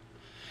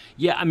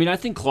 Yeah, I mean, I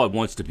think Claude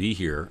wants to be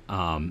here.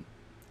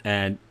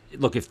 And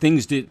look, if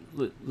things did,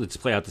 let's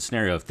play out the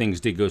scenario. If things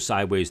did go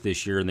sideways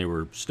this year and they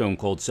were stone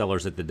cold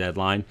sellers at the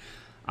deadline,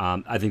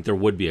 I think there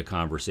would be a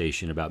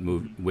conversation about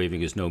waiving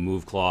his no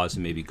move clause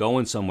and maybe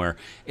going somewhere.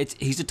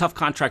 He's a tough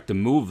contract to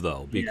move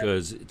though,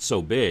 because it's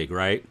so big,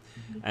 right?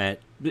 And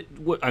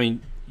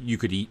you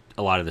could eat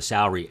a lot of the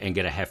salary and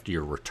get a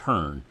heftier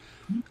return.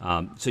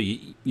 So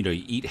you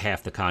eat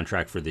half the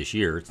contract for this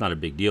year. It's not a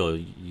big deal.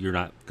 You're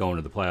not going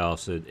to the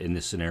playoffs in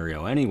this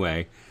scenario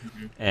anyway,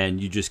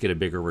 and you just get a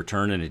bigger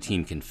return, and a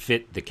team can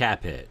fit the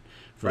cap hit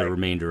for the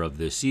remainder of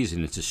this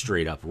season. It's a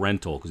straight up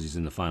rental because he's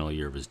in the final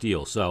year of his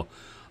deal. So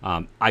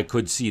I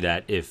could see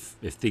that if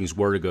things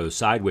were to go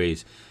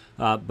sideways.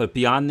 But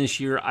beyond this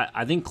year,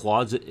 I think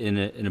Claude's in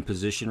a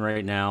position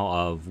right now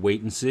of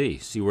wait and see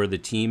where the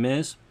team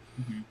is.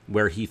 Hmm.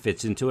 where he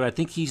fits into it. I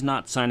think he's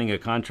not signing a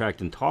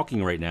contract and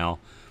talking right now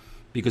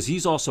because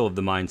he's also of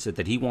the mindset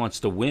that he wants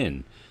to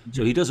win.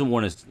 So Hmm. he doesn't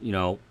want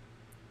to,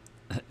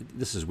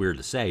 this is weird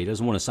to say, he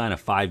doesn't want to sign a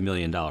 $5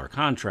 million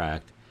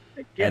contract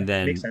Yeah, and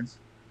makes then, sense.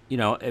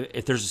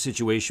 if there's a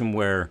situation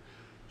where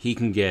he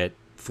can get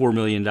 $4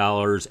 million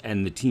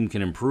and the team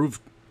can improve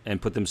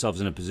and put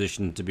themselves in a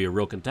position to be a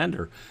real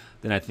contender,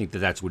 then I think that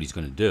that's what he's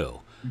going to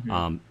do.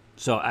 Hmm.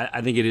 So I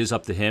think it is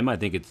up to him. I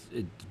think it's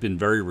been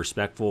very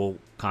respectful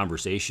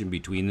conversation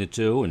between the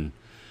two,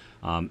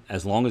 and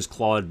as long as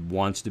Claude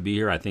wants to be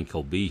here, I think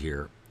he'll be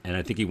here, and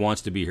I think he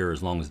wants to be here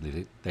as long as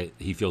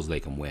he feels they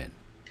can win.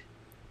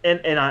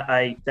 And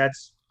I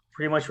that's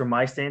pretty much where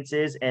my stance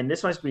is. And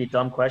this might be a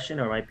dumb question,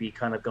 or might be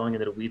kind of going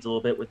into the weeds a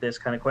little bit with this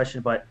kind of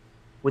question. But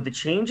with the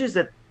changes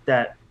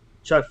that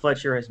Chuck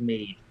Fletcher has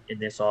made in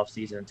this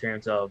offseason in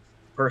terms of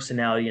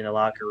personality in the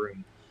locker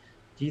room,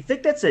 do you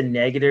think that's a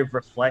negative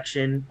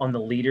reflection on the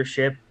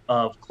leadership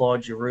of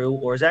Claude Giroux,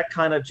 or is that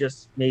kind of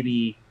just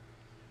maybe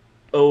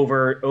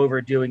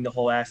overdoing the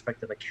whole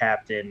aspect of a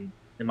captain?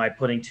 Am I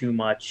putting too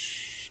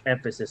much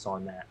emphasis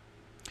on that?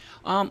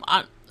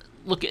 I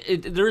look.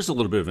 There is a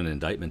little bit of an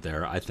indictment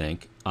there, I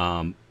think,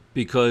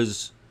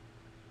 because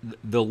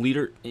the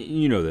leader.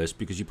 You know this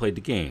because you played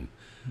the game.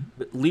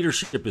 But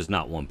leadership is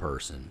not one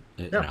person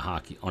in No. a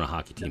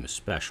hockey team,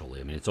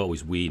 especially. I mean, it's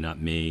always we, not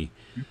me,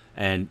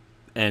 Mhm.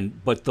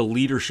 but the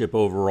leadership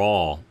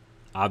overall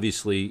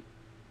obviously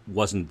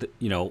wasn't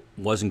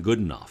good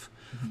enough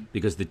Mhm.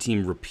 because the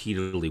team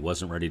repeatedly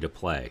wasn't ready to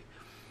play.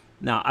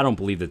 Now, I don't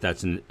believe that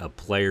that's a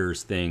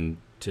player's thing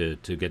to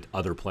get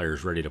other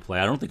players ready to play.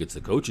 I don't think it's the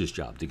coach's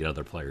job to get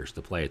other players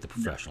to play at the No.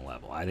 professional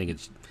level. I think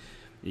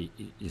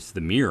it's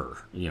the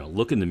mirror.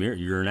 Look in the mirror.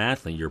 You're an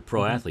athlete. You're a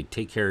pro Mhm. athlete.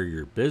 Take care of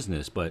your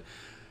business.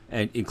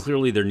 And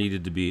clearly there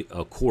needed to be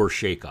a core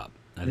shakeup.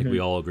 I think we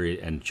Mhm. all agree,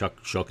 and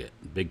Chuck shook it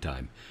big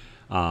time.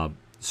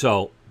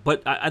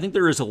 But I think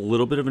there is a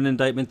little bit of an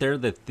indictment there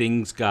that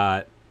things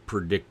got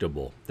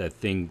predictable. That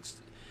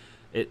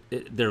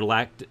there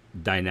lacked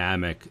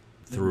dynamic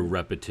through Mhm.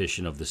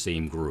 repetition of the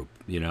same group.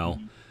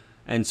 Mhm.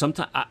 And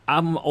sometimes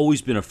I'm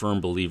always been a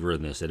firm believer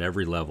in this at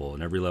every level,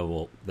 and every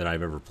level that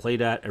I've ever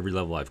played at, every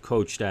level I've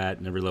coached at,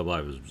 and every level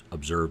I've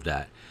observed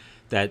at,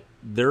 that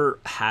there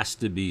has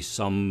to be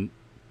some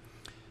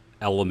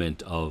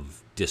element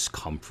of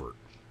discomfort.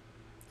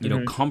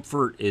 Mhm.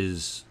 Comfort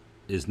is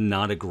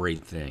not a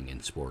great thing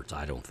in sports.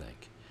 I don't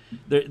think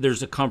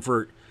there's a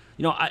comfort.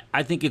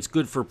 I think it's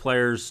good for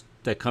players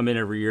that come in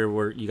every year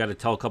where you got to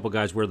tell a couple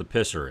guys where the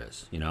pisser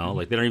is. Mhm.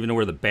 Like they don't even know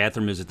where the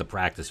bathroom is at the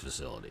practice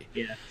facility.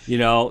 Yeah. You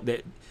know,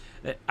 they,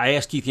 I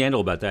asked Keith Yandel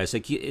about that. I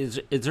said,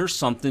 is there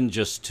something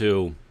just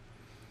to,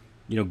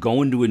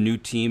 going to a new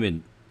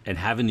team and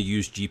having to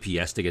use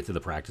GPS to get to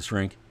the practice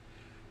rink?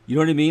 You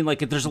know what I mean?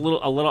 Like if there's a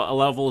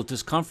level of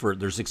discomfort,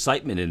 there's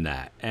excitement in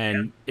that, Yeah.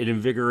 and it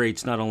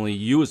invigorates not only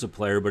you as a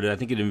player, but I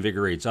think it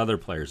invigorates other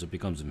players. It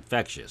becomes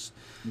infectious.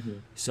 Mhm.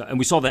 So, and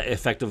we saw that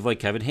effect of like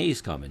Kevin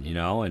Hayes coming,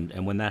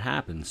 and when that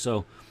happens.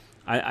 So,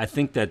 I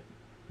think that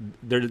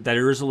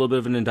there is a little bit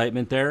of an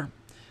indictment there,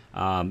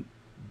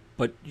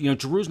 but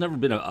Giroux's never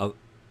been a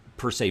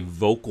per se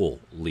vocal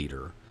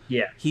leader.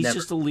 Yeah. He's Never.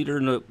 just a leader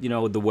in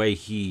the way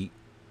he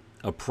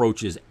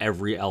approaches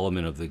every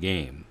element of the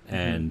game, Mhm.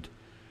 and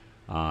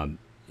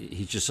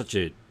he's just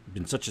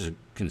been such a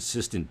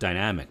consistent,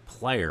 dynamic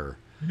player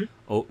Mhm.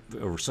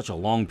 over such a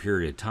long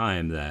period of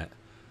time that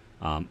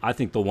I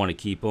think they'll want to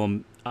keep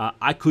him.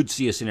 I could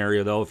see a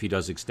scenario though if he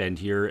does extend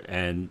here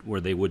and where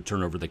they would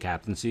turn over the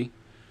captaincy,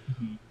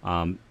 Mhm.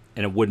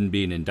 and it wouldn't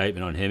be an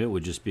indictment on him. It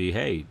would just be,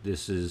 hey,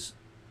 this is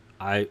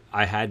I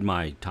had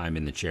my time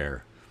in the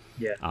chair.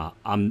 Yeah.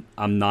 I'm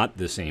not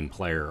the same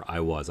player I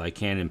was. I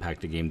can't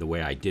impact a game the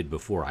way I did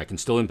before. I can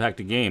still impact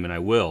a game, and I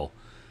will,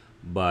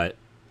 but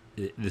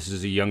this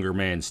is a younger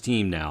man's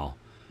team now,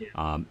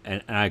 Yeah.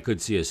 and I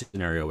could see a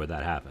scenario where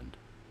that happened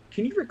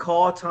Can you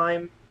recall a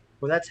time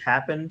where that's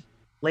happened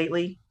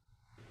lately?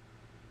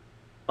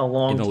 A in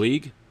long the time.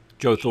 league.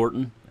 Joe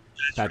Thornton,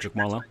 That's right. Patrick That's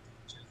Marlowe. right.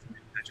 Jeff Horner,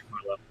 Patrick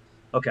Marleau.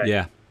 Okay.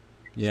 Yeah,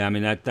 yeah. I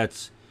mean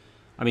that's.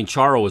 I mean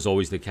Charo was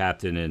always the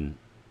captain in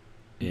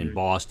Mhm.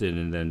 Boston,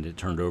 and then it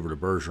turned over to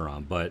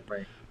Bergeron, but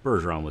Right.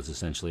 Bergeron was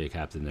essentially a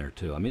captain there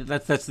too. I mean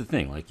that's the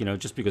thing. Like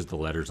just because the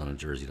letters on the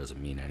jersey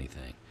doesn't mean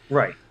anything.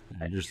 Right.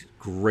 There's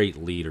great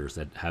leaders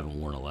that haven't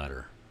worn a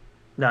letter.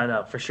 No,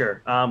 no, for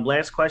sure.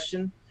 Last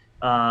question.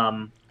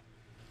 Um,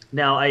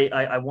 Now,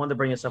 I wanted to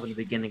bring this up in the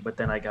beginning, but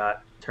then I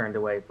got turned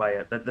away by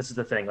it. This is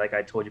the thing. Like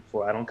I told you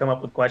before, I don't come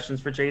up with questions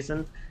for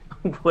Jason.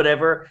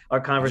 Whatever our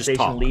You just conversation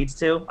talk. leads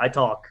to, I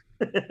talk.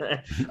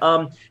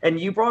 And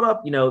you brought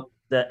up,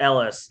 the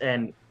Ellis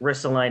and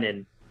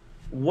Ristolainen.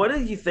 What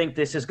do you think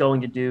this is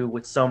going to do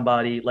with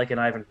somebody like an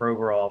Ivan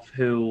Provorov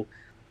who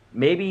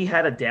maybe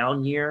had a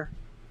down year,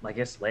 I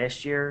guess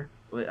last year?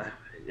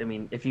 I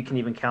mean, if you can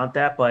even count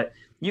that, but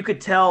you could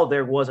tell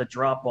there was a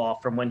drop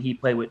off from when he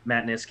played with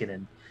Matt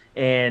Niskanen,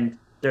 and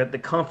the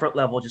comfort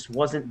level just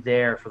wasn't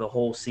there for the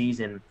whole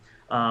season.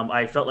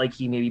 I felt like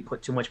he maybe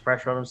put too much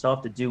pressure on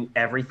himself to do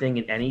everything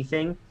and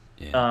anything.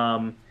 Yeah.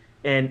 Um,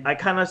 And I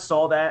kind of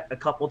saw that a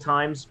couple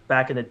times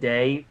back in the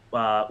day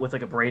with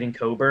like a Braden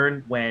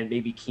Coburn when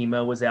maybe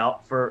Chemo was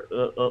out for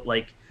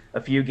like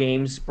a few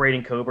games.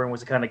 Braden Coburn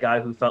was the kind of guy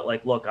who felt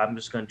like, look, I'm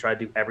just going to try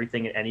to do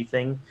everything and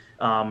anything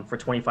for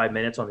 25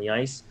 minutes on the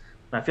ice.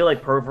 And I feel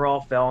like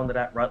Provorov fell into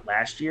that rut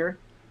last year.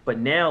 But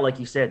now, like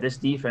you said, this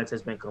defense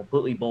has been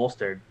completely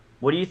bolstered.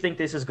 What do you think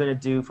this is going to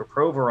do for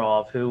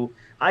Provorov, who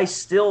I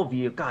still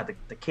view, God,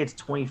 the kid's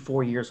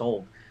 24 years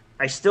old.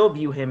 I still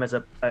view him as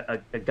a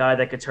guy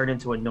that could turn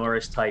into a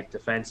Norris type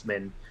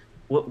defenseman.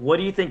 What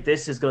do you think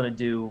this is going to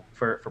do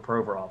for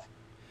Provorov?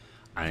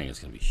 I think it's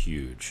going to be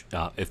huge.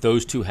 If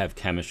those two have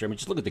chemistry, I mean,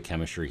 just look at the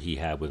chemistry he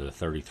had with a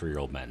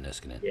 33-year-old Matt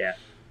Niskanen, Yeah,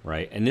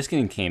 right? And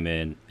Niskanen came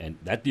in, and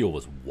that deal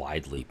was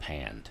widely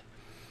panned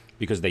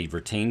because they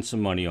retained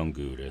some money on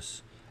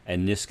Gudis,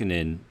 and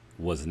Niskanen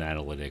was an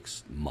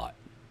analytics mutt,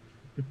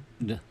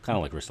 kind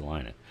of like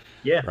Ristolainen,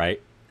 yeah,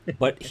 right?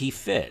 But he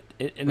fit,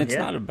 and it's yeah,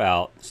 not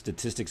about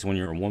statistics when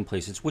you're in one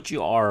place. It's what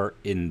you are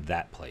in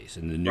that place,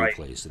 in the new right.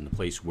 place, in the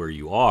place where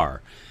you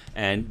are,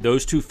 and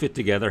those two fit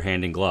together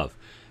hand in glove.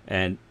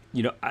 And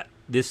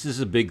this is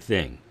a big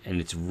thing,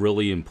 and it's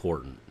really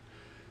important.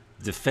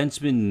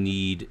 Defensemen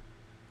need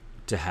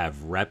to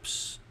have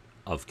reps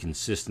of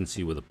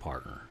consistency with a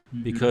partner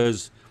Mm-hmm.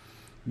 because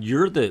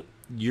you're the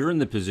you're in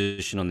the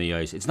position on the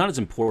ice. It's not as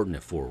important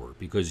at forward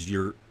because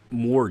you're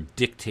more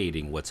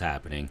dictating what's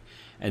happening,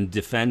 and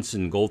defense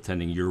and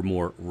goaltending you're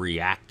more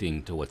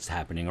reacting to what's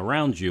happening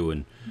around you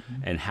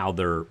Mm-hmm. and how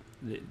they're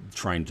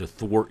trying to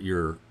thwart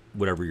your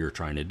whatever you're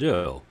trying to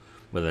do,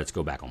 whether that's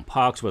go back on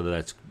pucks, whether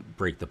that's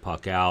break the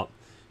puck out,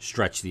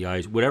 stretch the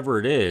ice, whatever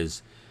it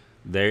is,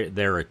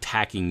 they're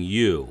attacking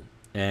you.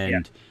 Yeah,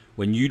 And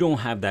when you don't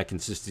have that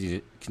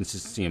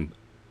consistency in,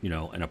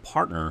 in a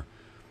partner,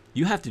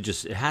 you have to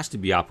just it has to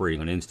be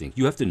operating on instinct.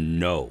 You have to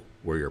know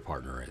where your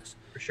partner is.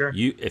 for sure.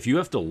 If you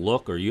have to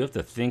look or you have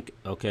to think,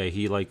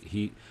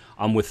 okay,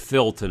 I'm with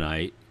Phil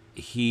tonight.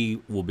 He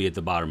will be at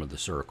the bottom of the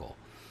circle.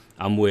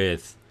 I'm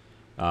with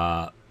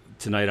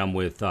tonight. I'm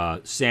with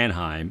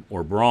Sanheim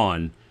or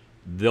Braun.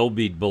 They'll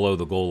be below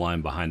the goal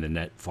line behind the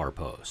net far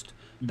post.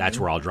 That's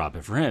Mm-hmm. where I'll drop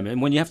it for him.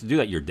 And when you have to do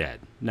that, you're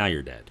dead. Now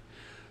you're dead.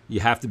 You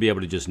have to be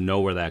able to just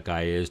know where that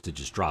guy is to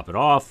just drop it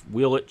off,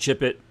 wheel it,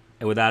 chip it,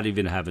 and without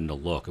even having to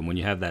look. And when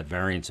you have that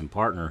variance in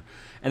partner,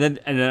 and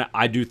then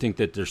I do think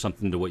that there's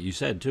something to what you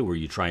said too, where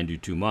you try and do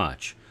too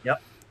much.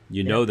 Yep.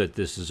 You Yeah. know that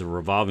this is a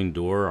revolving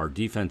door. Our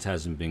defense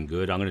hasn't been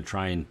good. I'm going to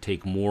try and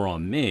take more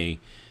on me.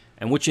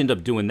 And what you end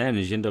up doing then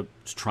is you end up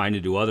trying to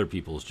do other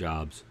people's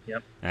jobs.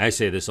 Yep. And I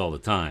say this all the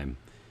time.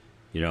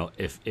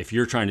 If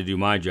you're trying to do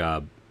my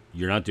job,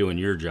 you're not doing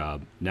your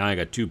job. Now I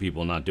got two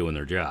people not doing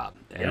their job,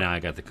 and Yep. now I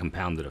got the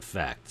compounded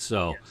effect.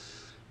 So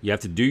Yes. you have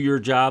to do your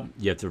job.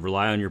 You have to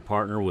rely on your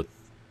partner with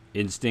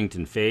instinct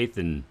and faith,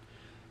 and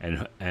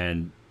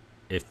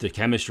if the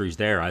chemistry's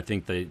there, I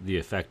think the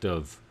effect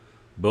of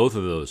both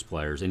of those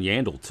players and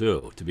Yandel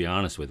too, to be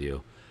honest with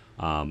you,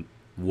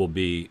 will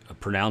be a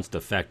pronounced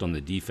effect on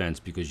the defense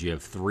because you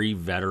have three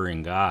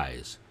veteran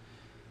guys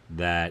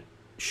that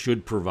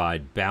should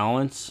provide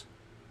balance,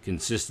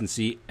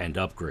 consistency, and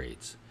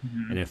upgrades.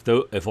 Mm-hmm.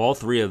 And if all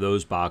three of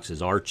those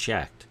boxes are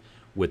checked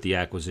with the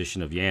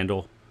acquisition of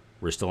Yandel,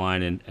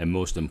 Ristolainen, and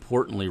most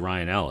importantly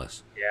Ryan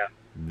Ellis, Yeah,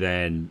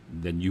 then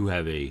you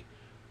have a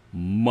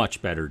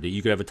much better D.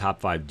 You could have a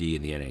top 5 D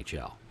in the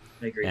NHL.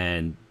 I agree.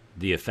 And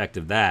the effect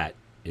of that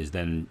is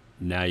then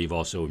now you've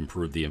also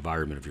improved the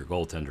environment of your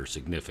goaltender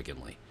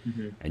significantly.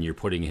 Mm-hmm. And you're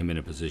putting him in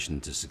a position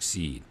to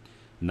succeed,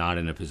 not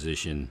in a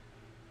position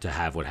to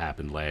have what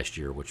happened last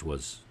year, which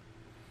was,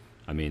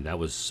 I mean, that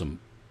was some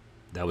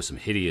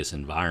hideous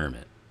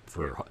environment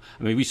for.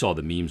 I mean, we saw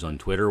the memes on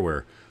Twitter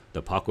where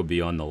the puck would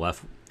be on the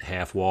left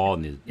half wall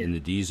in the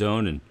D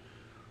zone, and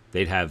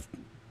they'd have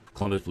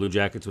Columbus Blue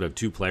Jackets would have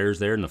two players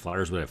there, and the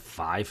Flyers would have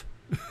five.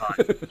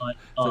 But, It's like,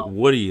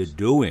 what are you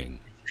doing?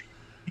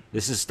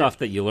 This is stuff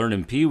that you learn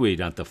in Pee Wee,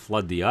 not to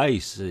flood the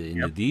ice in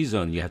the yep. D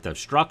zone. You have to have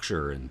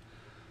structure, and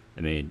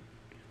I mean,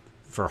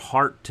 for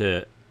Hart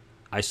to,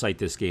 I cite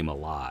this game a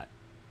lot,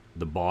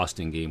 the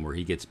Boston game where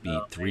he gets beat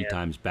Oh three man.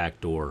 times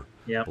backdoor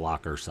Yep.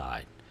 blocker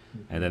side,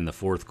 and Mm-hmm. then the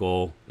fourth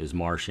goal is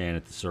Marchand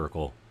at the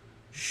circle,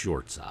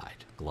 short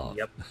side glove,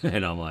 Yep.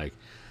 and I'm like,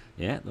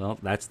 yeah, well,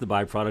 that's the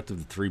byproduct of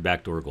the three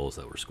backdoor goals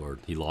that were scored.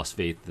 He lost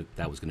faith that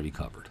that was going to be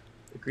covered.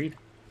 Agreed.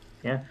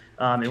 Yeah.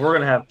 And we're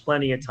going to have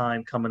plenty of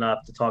time coming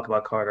up to talk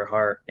about Carter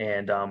Hart.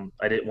 And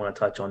I didn't want to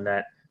touch on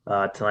that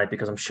tonight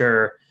because I'm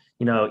sure,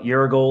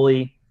 you're a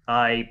goalie.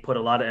 I put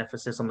a lot of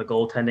emphasis on the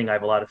goaltending. I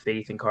have a lot of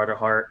faith in Carter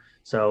Hart.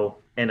 So,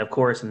 and of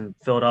course, in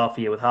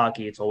Philadelphia with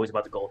hockey, it's always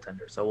about the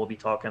goaltender. So we'll be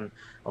talking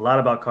a lot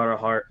about Carter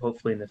Hart,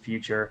 hopefully in the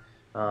future.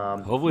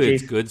 Hopefully,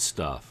 it's Jason, good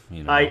stuff.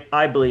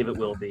 I believe it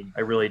will be.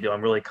 I really do.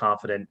 I'm really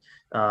confident.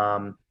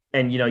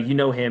 And you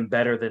know him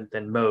better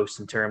than most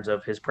in terms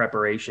of his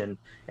preparation,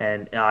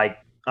 and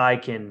I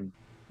can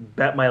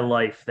bet my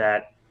life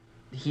that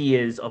he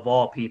is of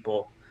all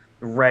people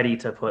ready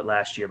to put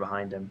last year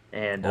behind him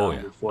and Oh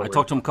yeah, move I forward.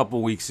 talked to him a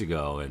couple weeks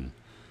ago, and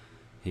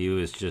he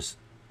was just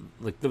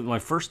my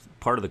first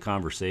part of the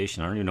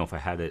conversation, I don't even know if I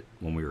had it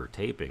when we were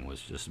taping,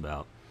 was just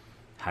about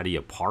how do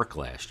you park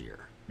last year?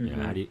 You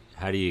know,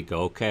 how do you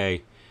go,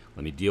 okay,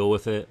 let me deal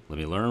with it, let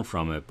me learn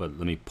from it, but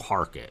let me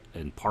park it.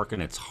 And parking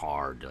it's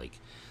hard, like,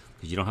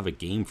 because you don't have a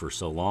game for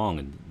so long.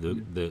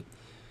 And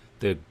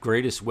the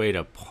greatest way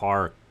to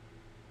park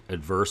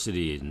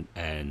adversity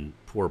and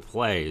poor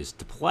play is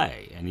to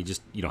play, and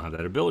you don't have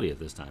that ability at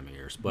this time of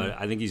year. But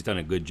I think he's done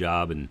a good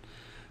job in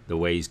the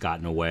way he's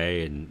gotten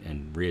away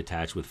and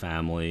reattached with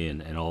family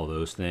and all of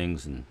those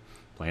things, and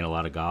playing a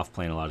lot of golf,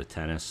 playing a lot of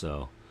tennis.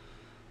 So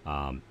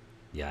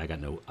yeah,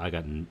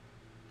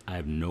 I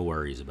have no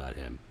worries about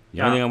him.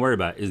 The only thing I'm worried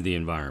about is the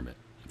environment.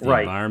 If the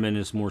environment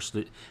is more,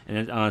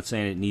 and I'm not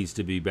saying it needs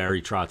to be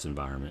Barry Trotz's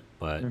environment,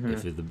 but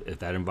if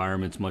that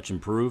environment's much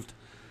improved,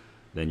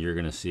 then you're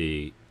going to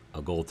see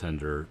a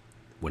goaltender,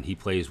 when he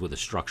plays with a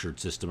structured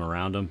system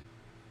around him,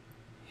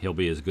 he'll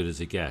be as good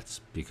as it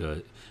gets,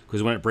 because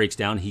when it breaks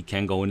down, he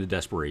can go into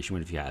desperation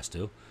if he has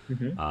to.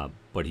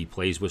 But he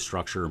plays with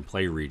structure and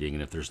play reading,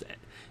 and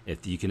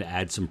if you can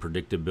add some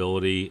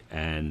predictability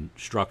and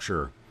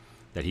structure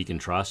that he can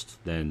trust,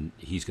 then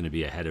he's going to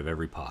be ahead of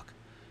every puck.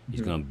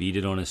 He's going to beat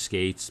it on his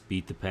skates,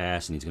 beat the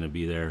pass, and he's going to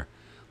be there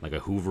like a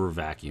Hoover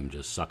vacuum,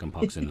 just sucking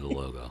pucks into the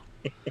logo.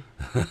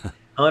 I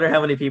wonder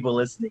how many people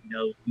listening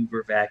know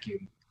Hoover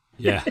vacuum.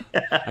 Yeah,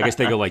 I guess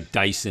they go like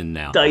Dyson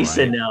now.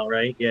 Dyson now,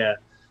 right? Yeah.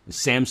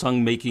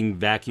 Samsung making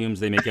vacuums,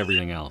 they make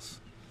everything else.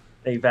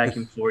 They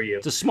vacuum for you.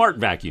 It's a smart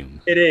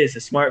vacuum. It is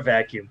a smart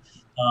vacuum.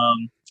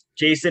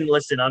 Jason,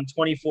 listen, I'm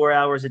 24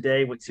 hours a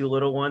day with two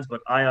little ones,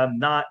 but I am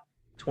not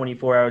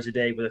 24 hours a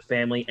day with a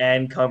family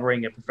and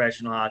covering a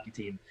professional hockey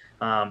team.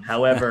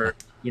 However,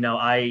 you know,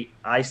 I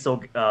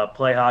still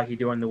play hockey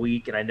during the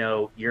week, and I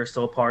know you're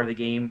still part of the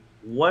game.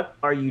 What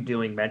are you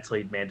doing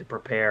mentally, man, to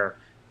prepare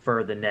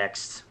for the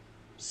next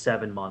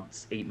 7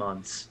 months, 8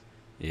 months?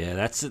 Yeah,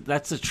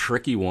 that's a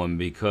tricky one,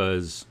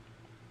 because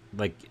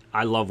like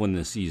I love when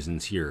the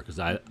season's here, because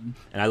I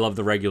love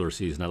the regular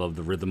season. I love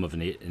the rhythm of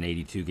an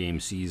 82 game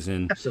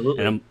season.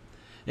 Absolutely.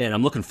 And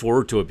I'm looking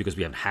forward to it because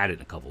we haven't had it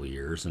in a couple of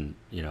years, and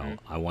you know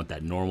I want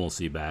that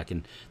normalcy back.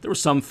 And there were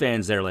some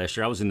fans there last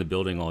year. I was in the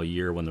building all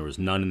year when there was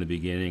none in the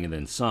beginning, and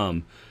then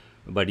some.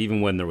 But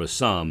even when there was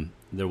some,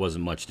 there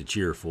wasn't much to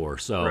cheer for.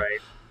 So,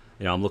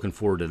 you know, I'm looking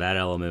forward to that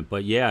element.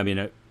 But yeah, I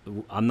mean,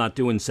 I'm not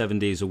doing 7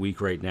 days a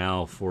week right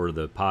now for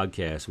the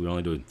podcast. We're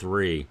only doing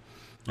 3.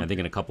 I think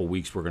in a couple of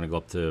weeks we're going to go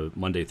up to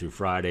Monday through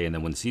Friday, and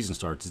then when the season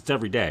starts, it's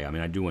every day. I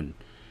mean, I'm doing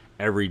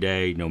every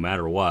day, no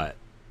matter what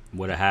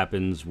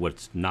happens,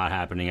 what's not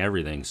happening,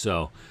 everything.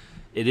 So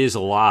it is a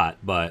lot,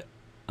 but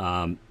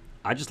I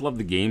just love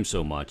the game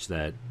so much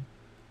that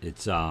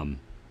it's I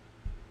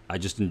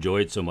just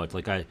enjoy it so much.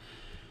 Like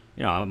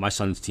my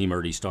son's team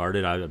already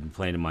started. I've been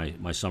playing in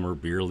my summer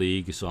beer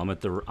league, so I'm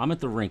at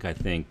the rink, I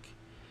think,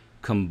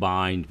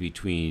 combined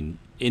between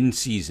in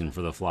season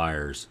for the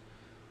Flyers,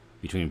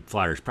 between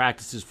Flyers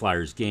practices,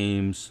 Flyers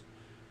games,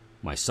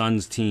 my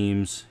son's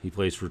teams, he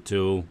plays for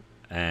 2,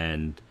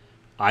 and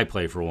I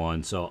play for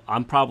 1. So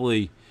I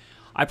probably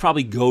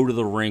go to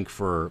the rink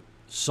for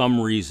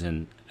some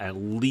reason at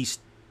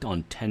least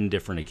on 10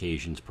 different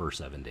occasions per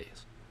 7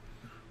 days.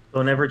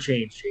 Don't ever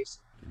change,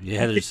 Jason.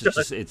 Yeah,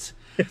 it's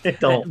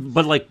don't.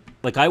 But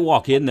like I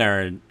walk in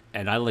there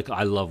and I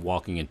love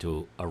walking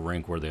into a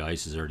rink where the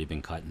ice has already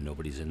been cut and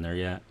nobody's in there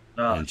yet.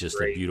 And just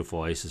the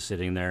beautiful ice is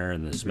sitting there,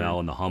 and the smell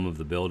and the hum of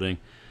the building.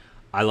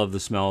 I love the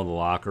smell of the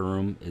locker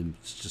room.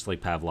 It's just like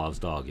Pavlov's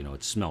dog, you know,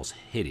 it smells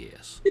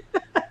hideous.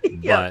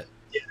 But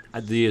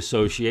the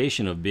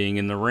association of being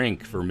in the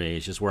rink for me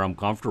is just where I'm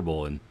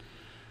comfortable. And,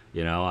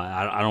 you know,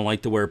 I don't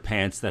like to wear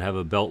pants that have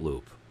a belt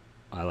loop.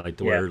 I like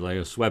to wear like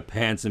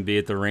sweatpants and be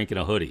at the rink in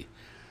a hoodie.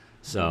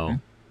 So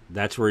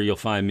that's where you'll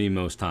find me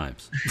most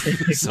times,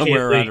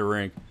 somewhere around a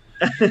rink.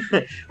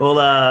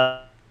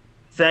 Well,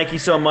 thank you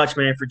so much,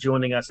 man, for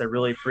joining us. I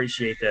really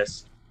appreciate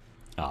this.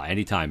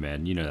 Anytime,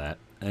 man. You know that.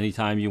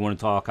 Anytime you want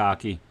to talk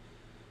hockey,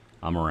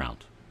 I'm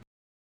around.